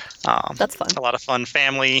that's fun. A lot of fun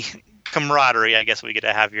family camaraderie, I guess we get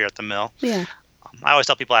to have here at the mill. Yeah. I always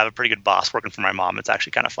tell people I have a pretty good boss working for my mom. It's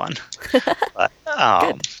actually kind of fun. But,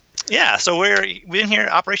 yeah, so we've been here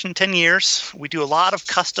Operation 10 years. We do a lot of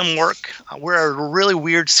custom work. We're a really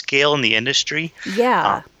weird scale in the industry.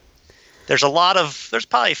 Yeah. There's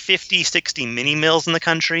probably 50, 60 mini mills in the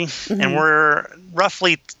country, and we're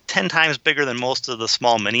roughly 10 times bigger than most of the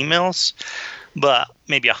small mini mills, but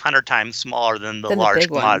maybe 100 times smaller than the large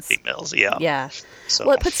commodity mills. Yeah. Yeah. So.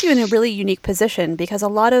 Well, it puts you in a really unique position because a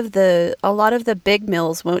lot of the big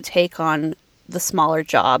mills won't take on the smaller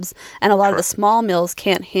jobs, and a lot of the small mills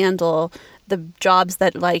can't handle the jobs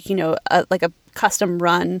that like a custom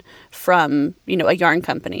run from a yarn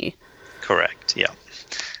company. Correct. Yeah.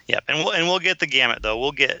 Yep, and we'll get the gamut though.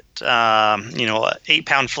 We'll get a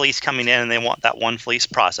 8-pound fleece coming in, and they want that one fleece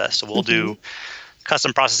process. So we'll do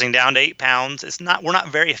custom processing down to 8 pounds. We're not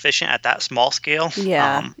very efficient at that small scale.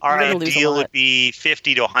 Yeah, our ideal would be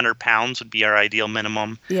 50 to 100 pounds would be our ideal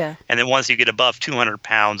minimum. Yeah, and then once you get above 200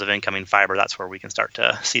 pounds of incoming fiber, that's where we can start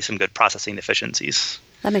to see some good processing efficiencies.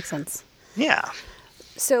 That makes sense. Yeah.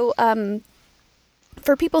 So,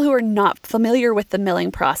 for people who are not familiar with the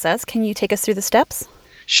milling process, can you take us through the steps?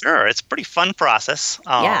 Sure, it's a pretty fun process.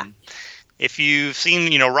 Yeah. If you've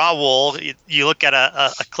seen, raw wool, you look at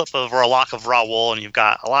a clip of or a lock of raw wool, and you've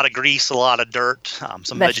got a lot of grease, a lot of dirt,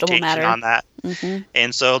 some vegetation on that. Mm-hmm.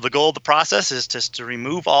 And so the goal of the process is just to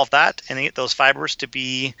remove all of that and get those fibers to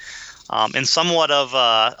be in somewhat of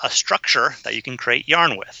a structure that you can create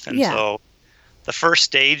yarn with. And so the first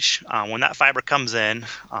stage, when that fiber comes in,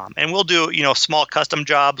 and we'll do, small custom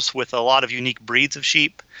jobs with a lot of unique breeds of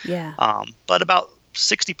sheep. Yeah. But about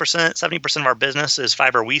 60%, 70% of our business is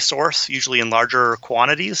fiber we source, usually in larger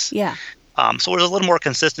quantities. Yeah. So there's a little more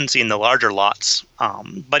consistency in the larger lots.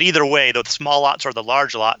 But either way, the small lots or the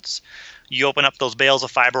large lots, you open up those bales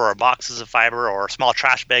of fiber or boxes of fiber or small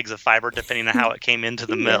trash bags of fiber, depending on how it came into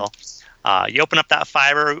the mill. You open up that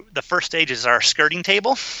fiber. The first stage is our skirting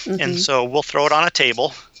table. And so we'll throw it on a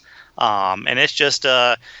table. And it's just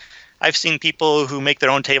I've seen people who make their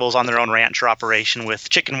own tables on their own ranch or operation with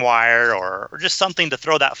chicken wire or just something to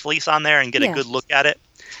throw that fleece on there and get a good look at it.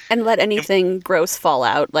 And let anything gross fall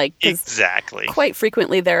out. Exactly. Quite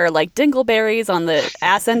frequently there are dingleberries on the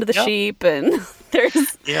ass end of the sheep, and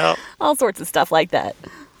there's all sorts of stuff like that.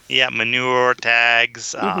 Yeah, manure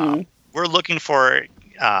tags. We're looking for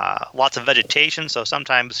lots of vegetation, so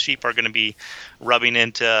sometimes sheep are going to be rubbing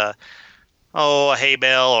into a hay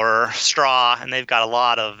bale or straw, and they've got a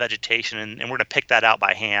lot of vegetation, and we're going to pick that out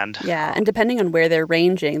by hand. Yeah, and depending on where they're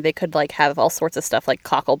ranging, they could have all sorts of stuff like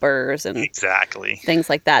cockleburs and things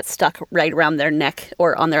like that stuck right around their neck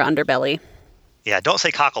or on their underbelly. Yeah, don't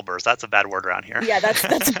say cockleburs. That's a bad word around here. Yeah,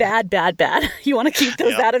 that's bad. You want to keep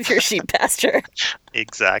those out of your sheep pasture.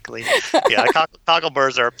 Exactly. Yeah,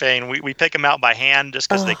 cockleburs are a pain. We pick them out by hand just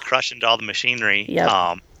because they crush into all the machinery.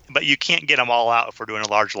 Yep. But you can't get them all out if we're doing a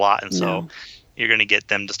large lot, and so you're going to get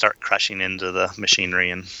them to start crushing into the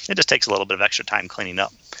machinery, and it just takes a little bit of extra time cleaning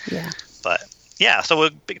up. Yeah. But so we'll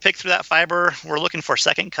pick through that fiber. We're looking for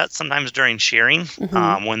second cuts sometimes during shearing, sheep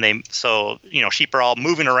are all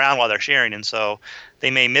moving around while they're shearing, and so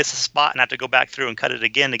they may miss a spot and have to go back through and cut it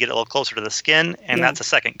again to get it a little closer to the skin, and that's a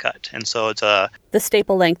second cut. And so it's the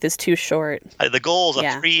staple length is too short. The goal is a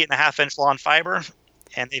 3.5-inch long fiber.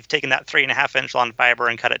 And they've taken that 3.5-inch long fiber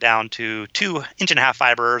and cut it down to 2.5-inch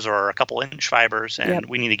fibers or a couple inch fibers, and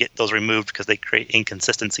we need to get those removed because they create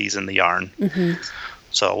inconsistencies in the yarn.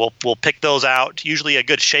 So we'll pick those out. Usually a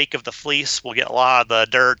good shake of the fleece will get a lot of the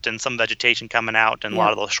dirt and some vegetation coming out and a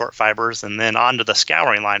lot of those short fibers, and then onto the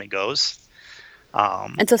scouring line it goes.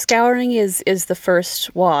 And so scouring is the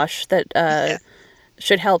first wash that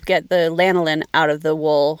should help get the lanolin out of the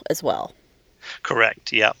wool as well.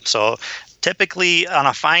 Correct. Yeah. So typically on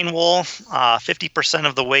a fine wool, 50%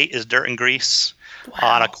 of the weight is dirt and grease.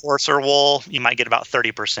 Wow. On a coarser wool, you might get about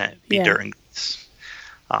 30% dirt and grease.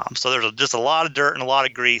 So there's just a lot of dirt and a lot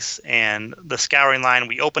of grease. And the scouring line,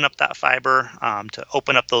 we open up that fiber to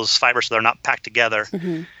open up those fibers so they're not packed together.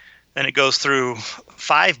 Then it goes through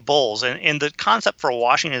 5 bowls. And the concept for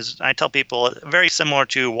washing is, I tell people, very similar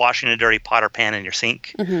to washing a dirty pot or pan in your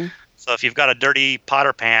sink. So if you've got a dirty pot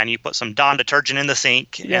or pan, you put some Dawn detergent in the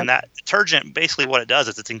sink, and that detergent, basically what it does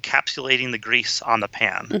is it's encapsulating the grease on the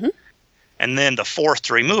pan. Mm-hmm. And then the force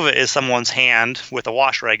to remove it is someone's hand with a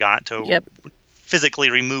wash rag on it to physically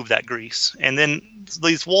remove that grease. And then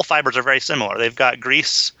these wool fibers are very similar. They've got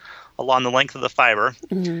grease along the length of the fiber,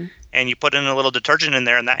 and you put in a little detergent in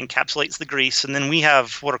there, and that encapsulates the grease. And then we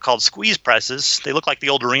have what are called squeeze presses. They look like the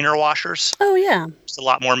old Arena washers. Oh, yeah. It's a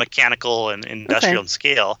lot more mechanical and industrial in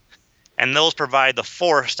scale. And those provide the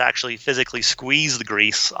force to actually physically squeeze the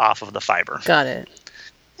grease off of the fiber. Got it.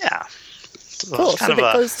 Yeah. Cool. So it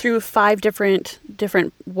goes through 5 different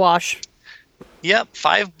wash. Yep,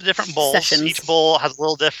 5 different bowls. Sessions. Each bowl has a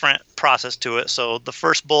little different process to it. So the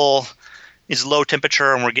first bowl is low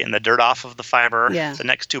temperature, and we're getting the dirt off of the fiber. Yeah. The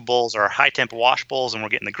next 2 bowls are high temp wash bowls, and we're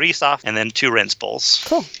getting the grease off. And then 2 rinse bowls.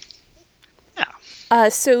 Cool. Yeah.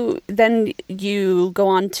 So then you go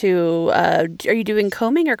on to, are you doing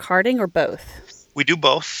combing or carding or both? We do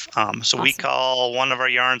both. So we call one of our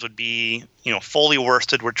yarns would be, fully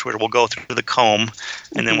worsted, which we'll go through the comb,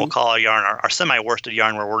 and then we'll call our yarn our semi-worsted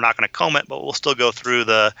yarn, where we're not going to comb it, but we'll still go through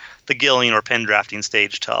the gilling or pin drafting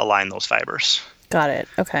stage to align those fibers. Got it.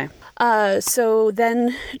 Okay. So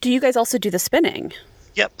then, do you guys also do the spinning?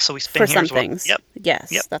 Yep. So we spin for here some as well. things. Yep.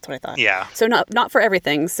 Yes, Yep. that's what I thought. Yeah. So not for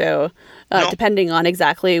everything. So depending on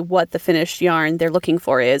exactly what the finished yarn they're looking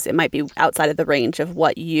for is, it might be outside of the range of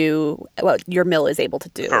what your mill is able to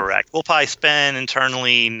do. Correct. We'll probably spin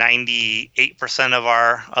internally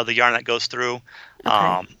 98% of the yarn that goes through.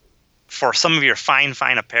 Okay. For some of your fine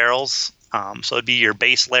apparels, so it'd be your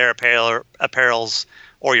base layer apparels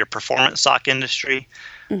or your performance sock industry.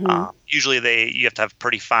 Usually you have to have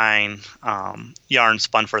pretty fine yarn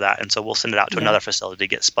spun for that, and so we'll send it out to another facility to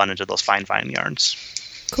get spun into those fine yarns.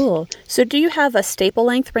 Cool. So do you have a staple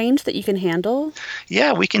length range that you can handle?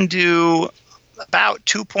 Yeah, we can do about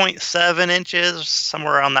 2.7 inches,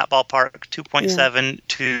 somewhere around that ballpark, 2.7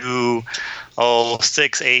 to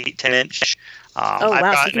 6, 8, 10 inch.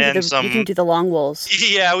 Wow! So you can do the long wools.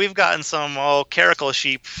 Yeah, we've gotten some caracal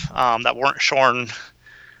sheep that weren't shorn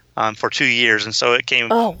for 2 years, and so it came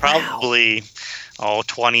probably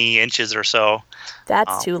 20 inches or so.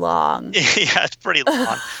 That's too long. Yeah, it's pretty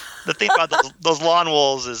long. The thing about those lawn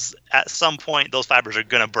wools is at some point those fibers are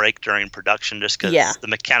going to break during production, just because the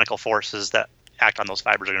mechanical forces that act on those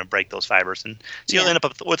fibers are going to break those fibers, and so you'll end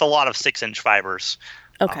up with a lot of 6-inch fibers.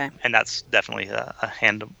 Okay. And that's definitely a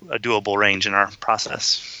doable range in our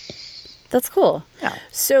process. That's cool. Yeah.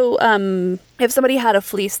 So, if somebody had a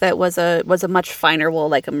fleece that was a much finer wool,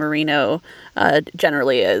 like a merino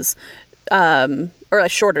generally is, or a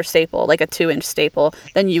shorter staple, like a 2-inch staple,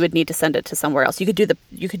 then you would need to send it to somewhere else. You could do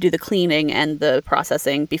the cleaning and the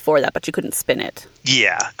processing before that, but you couldn't spin it.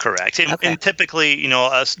 Yeah, correct. And typically,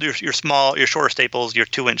 your shorter staples, your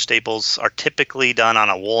 2-inch staples are typically done on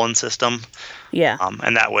a woolen system. Yeah.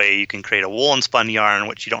 And that way you can create a woolen spun yarn,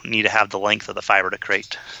 which you don't need to have the length of the fiber to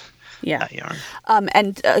create. That yarn.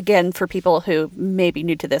 And again, for people who may be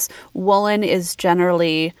new to this, woolen is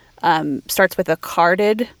generally starts with a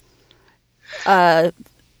carded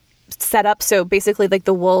setup. So basically, like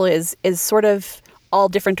the wool is sort of all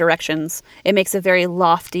different directions. It makes a very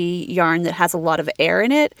lofty yarn that has a lot of air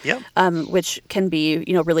in it, which can be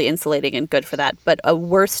really insulating and good for that. But a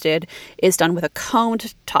worsted is done with a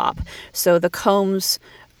combed top. So the combs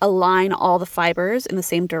align all the fibers in the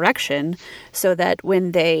same direction so that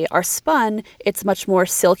when they are spun, it's much more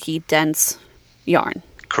silky, dense yarn.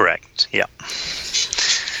 Correct. Yeah.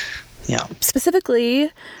 Specifically,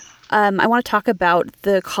 I want to talk about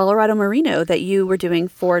the Colorado Merino that you were doing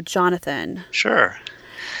for Jonathan. Sure.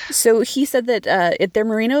 So he said that they're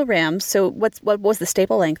Merino rams. So what was the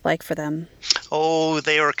staple length like for them? Oh,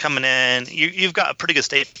 they were coming in. You've got a pretty good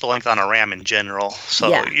staple length on a ram in general.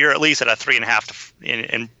 So you're at least at a 3.5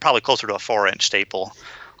 and probably closer to a 4-inch staple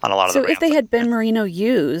on a lot of the rams. So if they had been Merino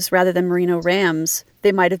ewes rather than Merino rams,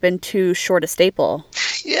 they might have been too short a staple.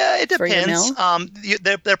 Yeah, it depends.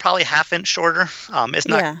 They're probably 1/2 inch shorter. It's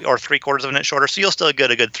not, or 3/4 of an inch shorter. So you'll still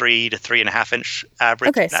get a good 3 to 3.5 inch average.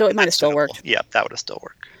 Okay, so it might have still worked. Yeah, that would have still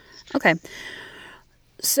worked. Okay.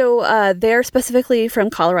 So they're specifically from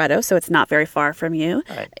Colorado, so it's not very far from you.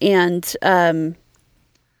 Right. And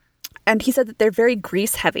he said that they're very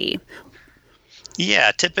grease heavy.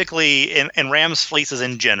 Yeah, typically in ram's fleeces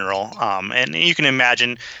in general, and you can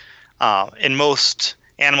imagine in most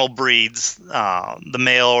animal breeds, the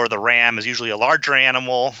male or the ram is usually a larger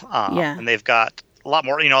animal, and they've got a lot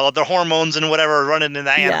more, their hormones and whatever running in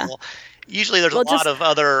that animal. Usually there's a lot of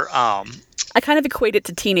other I kind of equate it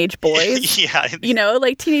to teenage boys. Yeah. You know,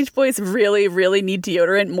 like teenage boys really, really need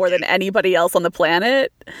deodorant more than anybody else on the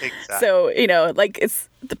planet. Exactly. So, you know, like it's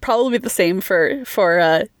probably the same for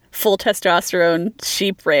full testosterone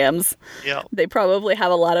sheep rams. Yeah. They probably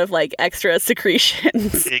have a lot of like extra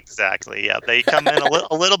secretions. Exactly. Yeah. They come in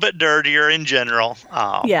a little bit dirtier in general.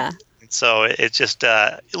 Yeah. So it's just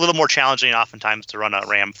a little more challenging oftentimes to run a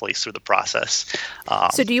ram fleece through the process.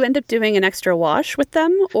 So do you end up doing an extra wash with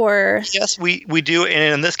them, or? Yes, we do.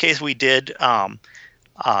 And in this case, we did.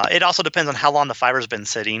 It also depends on how long the fiber's been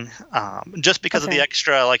sitting. Just because of the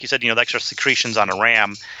extra, like you said, the extra secretions on a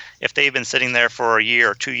ram, if they've been sitting there for a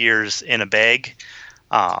year or 2 years in a bag,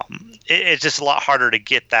 it's just a lot harder to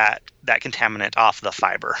get that contaminant off the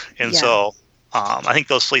fiber. And so I think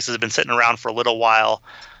those fleeces have been sitting around for a little while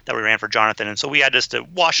that we ran for Jonathan. And so we had just to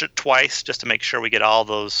wash it twice just to make sure we get all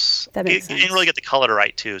those, and really get the color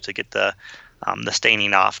right too, to get the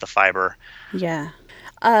staining off the fiber. Yeah.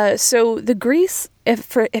 So the grease,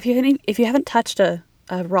 if you haven't touched a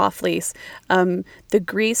raw fleece, the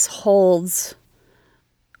grease holds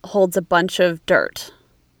a bunch of dirt.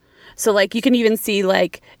 So like you can even see,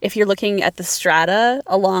 like if you're looking at the strata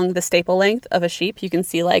along the staple length of a sheep, you can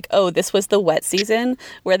see like, oh, this was the wet season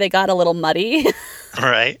where they got a little muddy.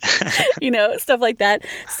 Right. Stuff like that.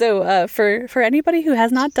 So for anybody who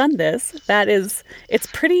has not done this, it's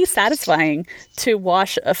pretty satisfying to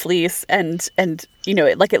wash a fleece and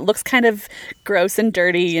it looks kind of gross and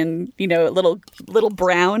dirty and a little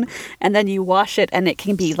brown, and then you wash it and it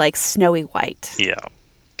can be like snowy white. Yeah.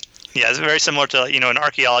 Yeah, it's very similar to, an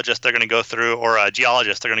archaeologist, they're going to go through, or a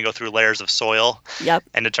geologist, they're going to go through layers of soil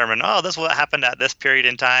and determine, this is what happened at this period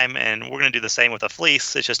in time, and we're going to do the same with a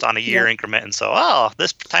fleece. It's just on a year increment, and so,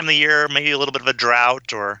 this time of the year, maybe a little bit of a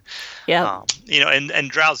drought, or, and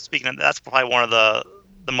drought, speaking of, that's probably one of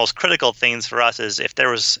the most critical things for us is if there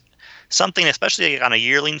was something, especially on a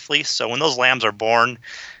yearling fleece, so when those lambs are born,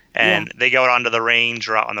 and they go out onto the range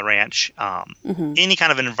or out on the ranch, any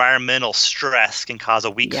kind of environmental stress can cause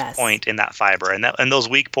a weak point in that fiber. And those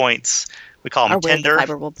weak points, we call them tender. The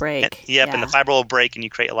fiber will break. And the fiber will break and you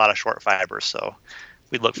create a lot of short fibers. So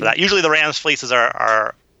we look for that. Usually the ram's fleeces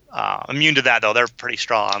are immune to that, though. They're pretty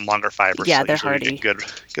strong on longer fibers. Yeah, so they're hardy.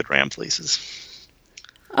 Good ram fleeces.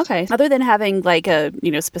 Okay. Other than having like a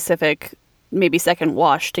specific maybe second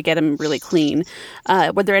wash to get them really clean,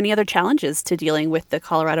 were there any other challenges to dealing with the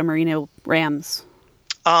Colorado Merino rams?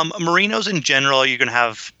 Merinos in general, you're going to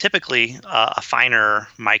have typically a finer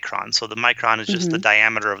micron. So the micron is just the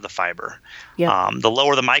diameter of the fiber. Yep. The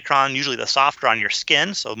lower the micron, usually the softer on your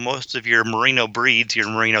skin. So most of your Merino breeds, your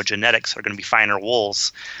Merino genetics, are going to be finer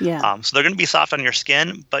wools. Yeah. So they're going to be soft on your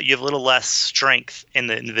skin, but you have a little less strength in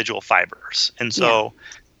the individual fibers. And so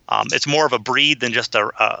it's more of a breed than just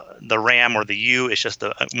the ram or the ewe. It's just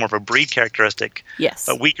more of a breed characteristic. Yes.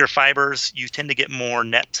 But weaker fibers, you tend to get more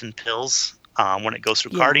neps and pills. When it goes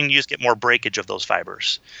through carding, you just get more breakage of those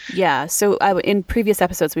fibers. Yeah. So in previous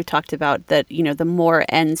episodes, we've talked about that, the more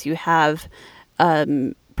ends you have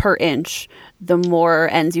per inch, the more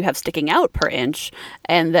ends you have sticking out per inch.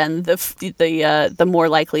 And then the more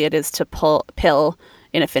likely it is to pill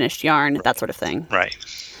in a finished yarn, that sort of thing. Right.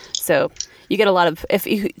 So you get a lot of, if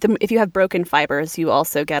you have broken fibers, you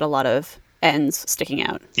also get a lot of ends sticking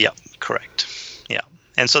out. Yep, correct. Yeah.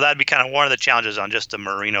 And so that'd be kind of one of the challenges on just the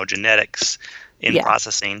Merino genetics in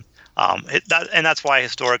processing. And that's why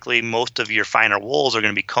historically most of your finer wools are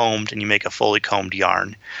going to be combed and you make a fully combed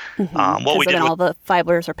yarn. What we did all the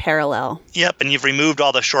fibers are parallel. Yep, and you've removed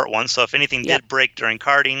all the short ones. So if anything did break during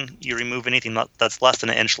carding, you remove anything that's less than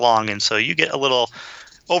an inch long. And so you get a little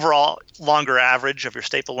overall longer average of your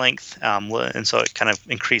staple length, and so it kind of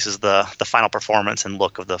increases the final performance and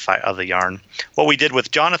look of the yarn. What we did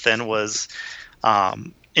with Jonathan was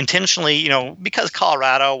intentionally, because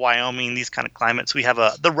Colorado, Wyoming, these kind of climates, we have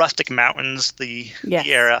the rustic mountains, the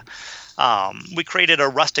area. We created a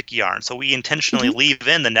rustic yarn, so we intentionally leave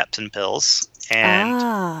in the neps and pills.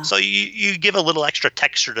 And so you give a little extra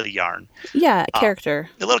texture to the yarn. Yeah, character.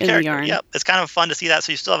 A little character, the yarn. Yep. It's kind of fun to see that.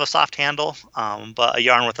 So you still have a soft handle, but a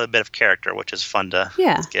yarn with a bit of character, which is fun to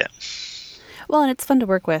get. Well, and it's fun to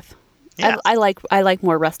work with. Yeah. I like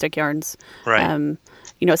more rustic yarns. Right.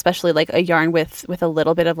 Especially like a yarn with a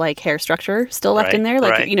little bit of like hair structure still left in there,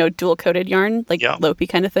 like dual coated yarn, like Lopi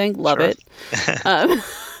kind of thing. Love it.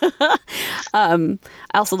 I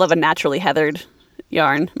also love a naturally heathered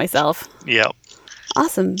yarn myself. Yep.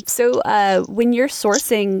 Awesome. So when you're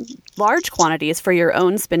sourcing large quantities for your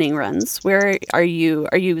own spinning runs, where are you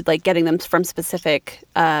like getting them from specific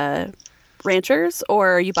ranchers,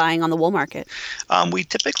 or are you buying on the wool market? We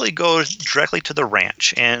typically go directly to the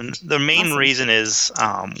ranch, and the main reason is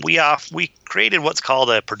we created what's called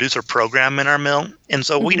a producer program in our mill, and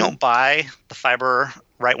so we don't buy the fiber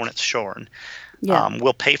right when it's shorn. Yeah.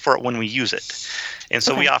 We'll pay for it when we use it. And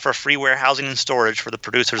so we offer free warehousing and storage for the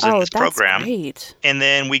producers in this program. Great. And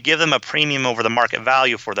then we give them a premium over the market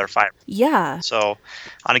value for their fiber. Yeah. So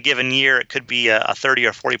on a given year, it could be a 30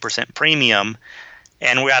 or 40% premium.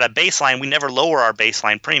 And we're at a baseline. We never lower our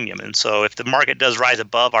baseline premium. And so if the market does rise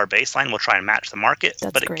above our baseline, we'll try and match the market.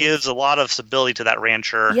 But it gives a lot of stability to that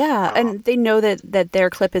rancher. Yeah, and they know that their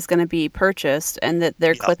clip is going to be purchased and that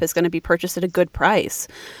their clip is going to be purchased at a good price.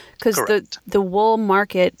 Because the wool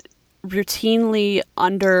market routinely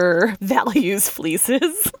undervalues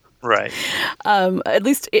fleeces. Right. At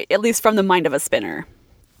least from the mind of a spinner.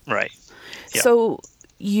 Right. Yep. So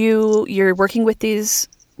you're working with these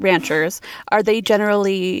ranchers. Are they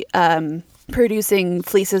generally producing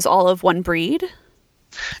fleeces all of one breed?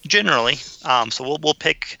 Generally. So we'll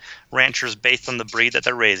pick ranchers based on the breed that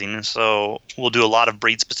they're raising. And so we'll do a lot of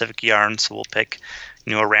breed-specific yarns. So we'll pick a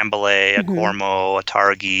Rambouillet, a Cormo, a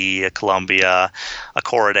Targhee, a Columbia, a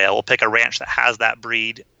Corriedale. We'll pick a ranch that has that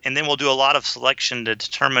breed. And then we'll do a lot of selection to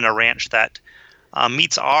determine a ranch that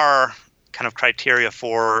meets our kind of criteria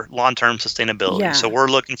for long-term sustainability. Yeah. So we're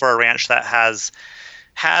looking for a ranch that has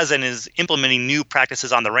and is implementing new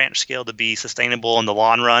practices on the ranch scale to be sustainable in the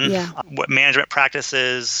long run. Yeah. What management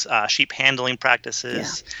practices, sheep handling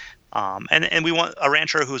practices. Yeah. And we want a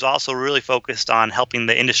rancher who's also really focused on helping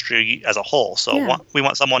the industry as a whole. So we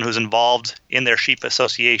want someone who's involved in their sheep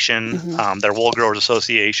association, their wool growers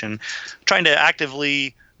association, trying to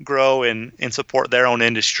actively grow and support their own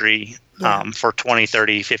industry for 20,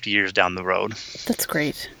 30, 50 years down the road. That's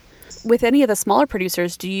great. With any of the smaller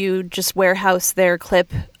producers, do you just warehouse their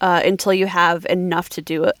clip until you have enough to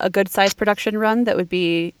do a good size production run that would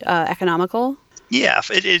be economical? Yeah,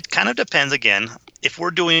 it kind of depends again. If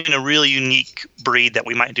we're doing a really unique breed, that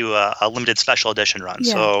we might do a limited special edition run.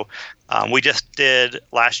 Yeah. So we just did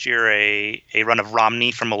last year a run of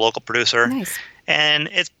Romney from a local producer. Nice. And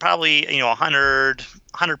it's probably 100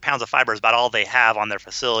 pounds of fiber is about all they have on their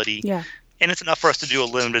facility. Yeah. And it's enough for us to do a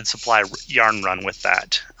limited supply yarn run with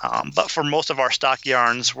that. But for most of our stock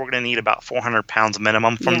yarns, we're going to need about 400 pounds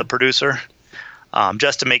minimum from the producer.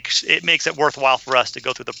 Just to makes it worthwhile for us to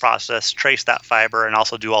go through the process, trace that fiber, and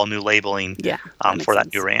also do all new labeling for that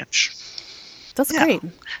new ranch. That's great.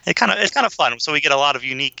 It's kind of fun. So we get a lot of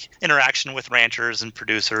unique interaction with ranchers and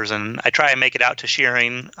producers, and I try and make it out to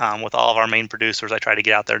shearing with all of our main producers. I try to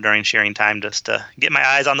get out there during shearing time just to get my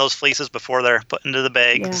eyes on those fleeces before they're put into the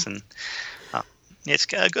bags, and it's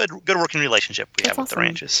a good working relationship we have with the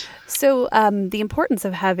ranches. So the importance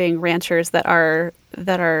of having ranchers that are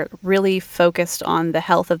really focused on the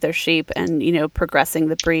health of their sheep and progressing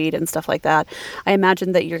the breed and stuff like that. I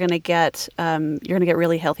imagine that you're going to get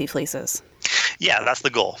really healthy fleeces. Yeah, that's the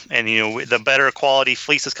goal. And the better quality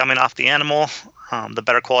fleeces coming off the animal, the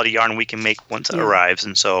better quality yarn we can make once it arrives.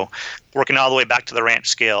 And so working all the way back to the ranch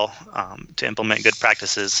scale to implement good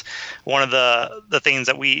practices. One of the things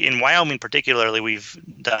that we, in Wyoming particularly, we've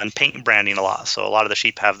done paint branding a lot. So a lot of the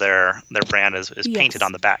sheep have their brand is painted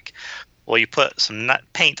on the back. Well, you put some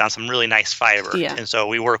paint on some really nice fiber. Yeah. And so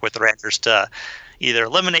we work with the ranchers to either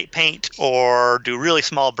eliminate paint or do really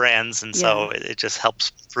small brands. And so it just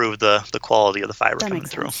helps improve the quality of the fiber coming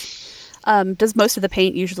through. Does most of the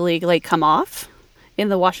paint usually come off in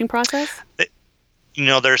the washing process?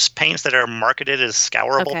 There's paints that are marketed as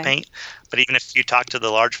scourable paint, but even if you talk to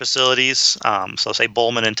the large facilities, so say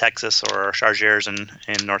Bowman in Texas or Chargeurs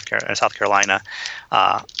in South Carolina,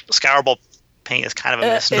 scourable paint is kind of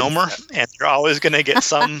a misnomer, and you're always going to get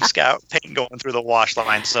some paint going through the wash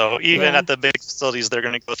line. So even at the big facilities, they're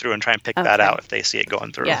going to go through and try and pick that out if they see it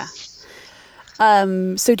going through. Yeah.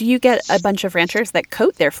 So do you get a bunch of ranchers that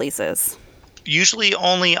coat their fleeces? Usually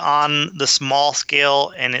only on the small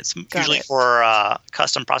scale, and it's usually for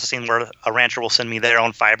custom processing where a rancher will send me their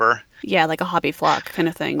own fiber. Yeah, like a hobby flock kind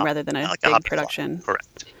of thing rather than a big production. Flock.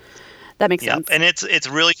 Correct. That makes sense. And it's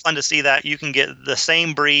really fun to see that you can get the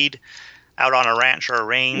same breed out on a ranch or a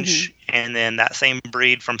range, and then that same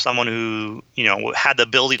breed from someone who, had the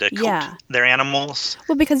ability to coat their animals.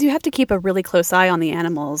 Well, because you have to keep a really close eye on the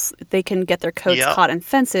animals. They can get their coats caught in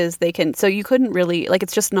fences. So you couldn't really,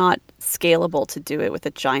 it's just not scalable to do it with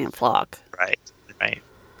a giant flock. Right.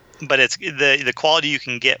 But it's the quality you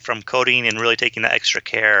can get from coating and really taking the extra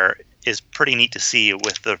care is pretty neat to see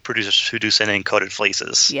with the producers who do send in coated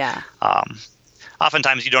fleeces. Yeah.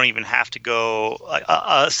 Oftentimes, you don't even have to go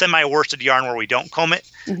a semi-worsted yarn where we don't comb it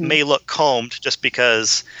may look combed just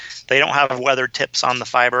because They don't have weathered tips on the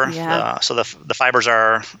fiber, so the fibers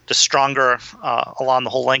are just stronger along the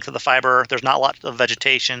whole length of the fiber. There's not a lot of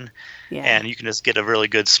vegetation, and you can just get a really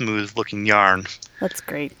good, smooth-looking yarn. That's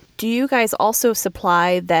great. Do you guys also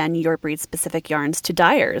supply then your breed-specific yarns to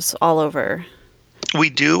dyers all over? We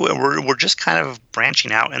do, and we're just kind of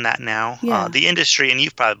branching out in that now. Yeah. The industry, and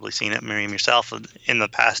you've probably seen it, Miriam, yourself, in the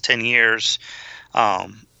past 10 years,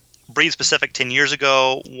 breed-specific 10 years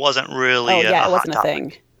ago wasn't really it wasn't a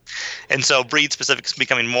thing. And so breed-specific is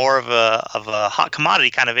becoming more of a hot commodity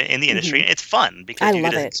kind of in the industry. Mm-hmm. It's fun because you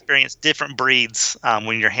get to experience different breeds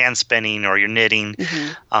when you're hand spinning or you're knitting.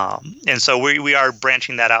 Mm-hmm. And so we are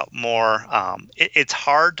branching that out more. It's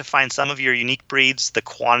hard to find some of your unique breeds, the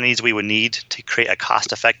quantities we would need to create a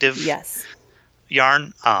cost-effective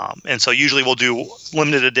yarn. And so usually we'll do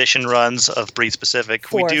limited edition runs of breed-specific.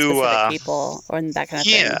 For specific people or that kind of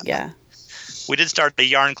thing. Yeah. We did start a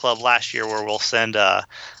yarn club last year where we'll send a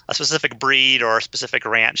specific breed or a specific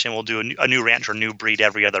ranch, and we'll do a new ranch or new breed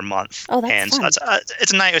every other month. Oh, that's fun. So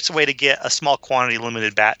it's a nice way to get a small quantity,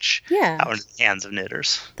 limited batch out into the hands of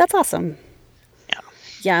knitters. That's awesome.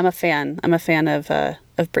 Yeah, I'm a fan. I'm a fan of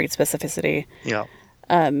breed specificity. Yeah.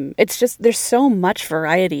 It's just there's so much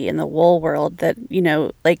variety in the wool world that, you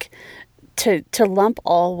know, like to lump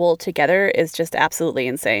all wool together is just absolutely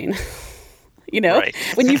insane. You know,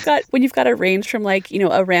 when you've got a range from like, you know,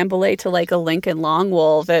 a Rambouillet to like a Lincoln long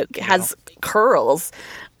wool that has curls,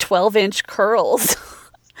 12-inch curls,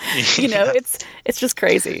 you know, it's just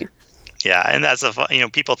crazy. Yeah. And that's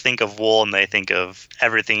people think of wool and they think of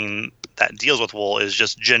everything that deals with wool is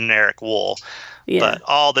just generic wool. Yeah. But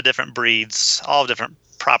all the different breeds, all the different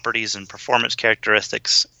properties and performance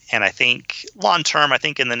characteristics. And I think long term,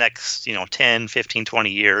 in the next, 10, 15, 20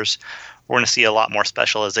 years, we're going to see a lot more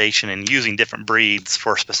specialization in using different breeds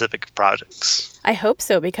for specific projects. I hope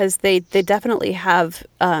so, because they definitely have,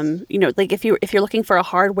 like if you're looking for a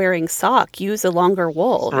hard wearing sock, use a longer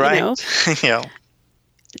wool. Right.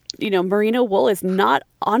 Merino wool is not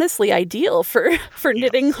honestly ideal for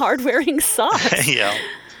knitting hard wearing socks. Yeah.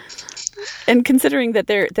 And considering that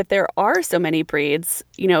there are so many breeds,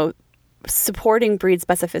 supporting breed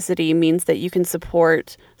specificity means that you can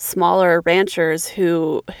support smaller ranchers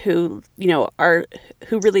who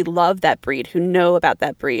really love that breed, who know about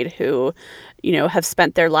that breed, who, have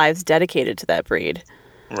spent their lives dedicated to that breed.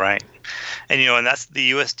 Right. And, that's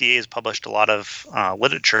the USDA has published a lot of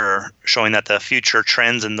literature showing that the future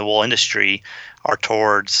trends in the wool industry are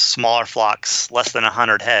towards smaller flocks, less than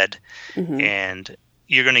 100 head. Mm-hmm. And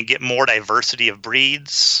you're going to get more diversity of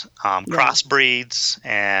breeds, cross breeds,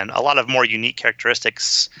 and a lot of more unique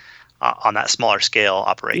characteristics on that smaller scale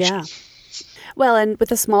operation. Yeah. Well, and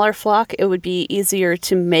with a smaller flock, it would be easier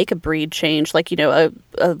to make a breed change, like, a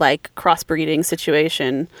crossbreeding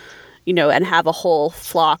situation, and have a whole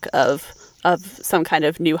flock of some kind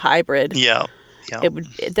of new hybrid. Yeah. It would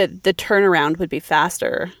the turnaround would be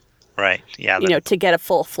faster. Right. Yeah. To get a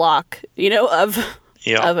full flock, of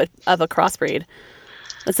a crossbreed.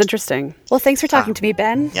 That's interesting. Well, thanks for talking to me,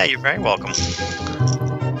 Ben. Yeah, you're very welcome.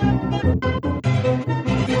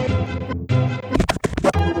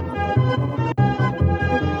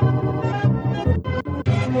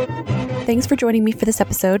 Thanks for joining me for this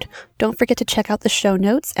episode. Don't forget to check out the show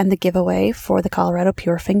notes and the giveaway for the Colorado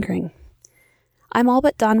Pure Fingering. I'm all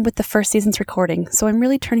but done with the first season's recording, so I'm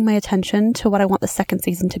really turning my attention to what I want the second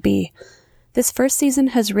season to be. This first season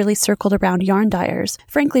has really circled around yarn dyers,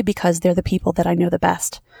 frankly because they're the people that I know the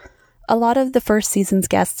best. A lot of the first season's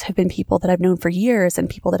guests have been people that I've known for years and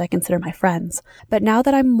people that I consider my friends. But now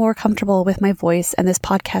that I'm more comfortable with my voice and this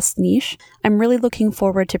podcast's niche, I'm really looking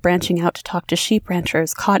forward to branching out to talk to sheep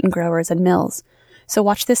ranchers, cotton growers, and mills. So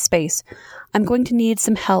watch this space. I'm going to need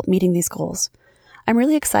some help meeting these goals. I'm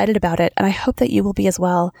really excited about it, and I hope that you will be as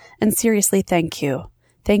well. And seriously, thank you.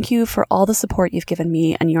 Thank you for all the support you've given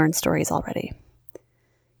me and Yarn Stories already.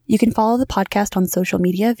 You can follow the podcast on social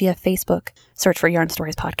media via Facebook, search for Yarn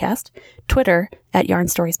Stories Podcast, Twitter @Yarn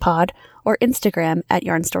Stories Pod, or Instagram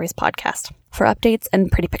 @Yarn Stories Podcast for updates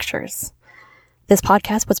and pretty pictures. This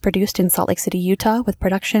podcast was produced in Salt Lake City, Utah, with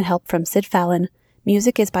production help from Sid Fallon.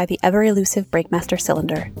 Music is by the ever-elusive Breakmaster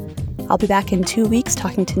Cylinder. I'll be back in 2 weeks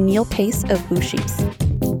talking to Neil Pace of Woo Sheeps.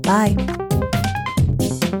 Bye.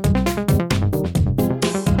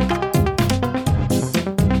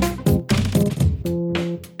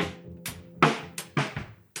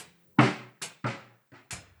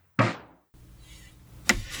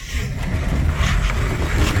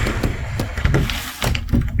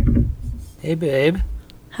 Hey, babe.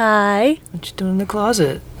 Hi. What you doing in the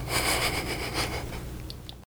closet?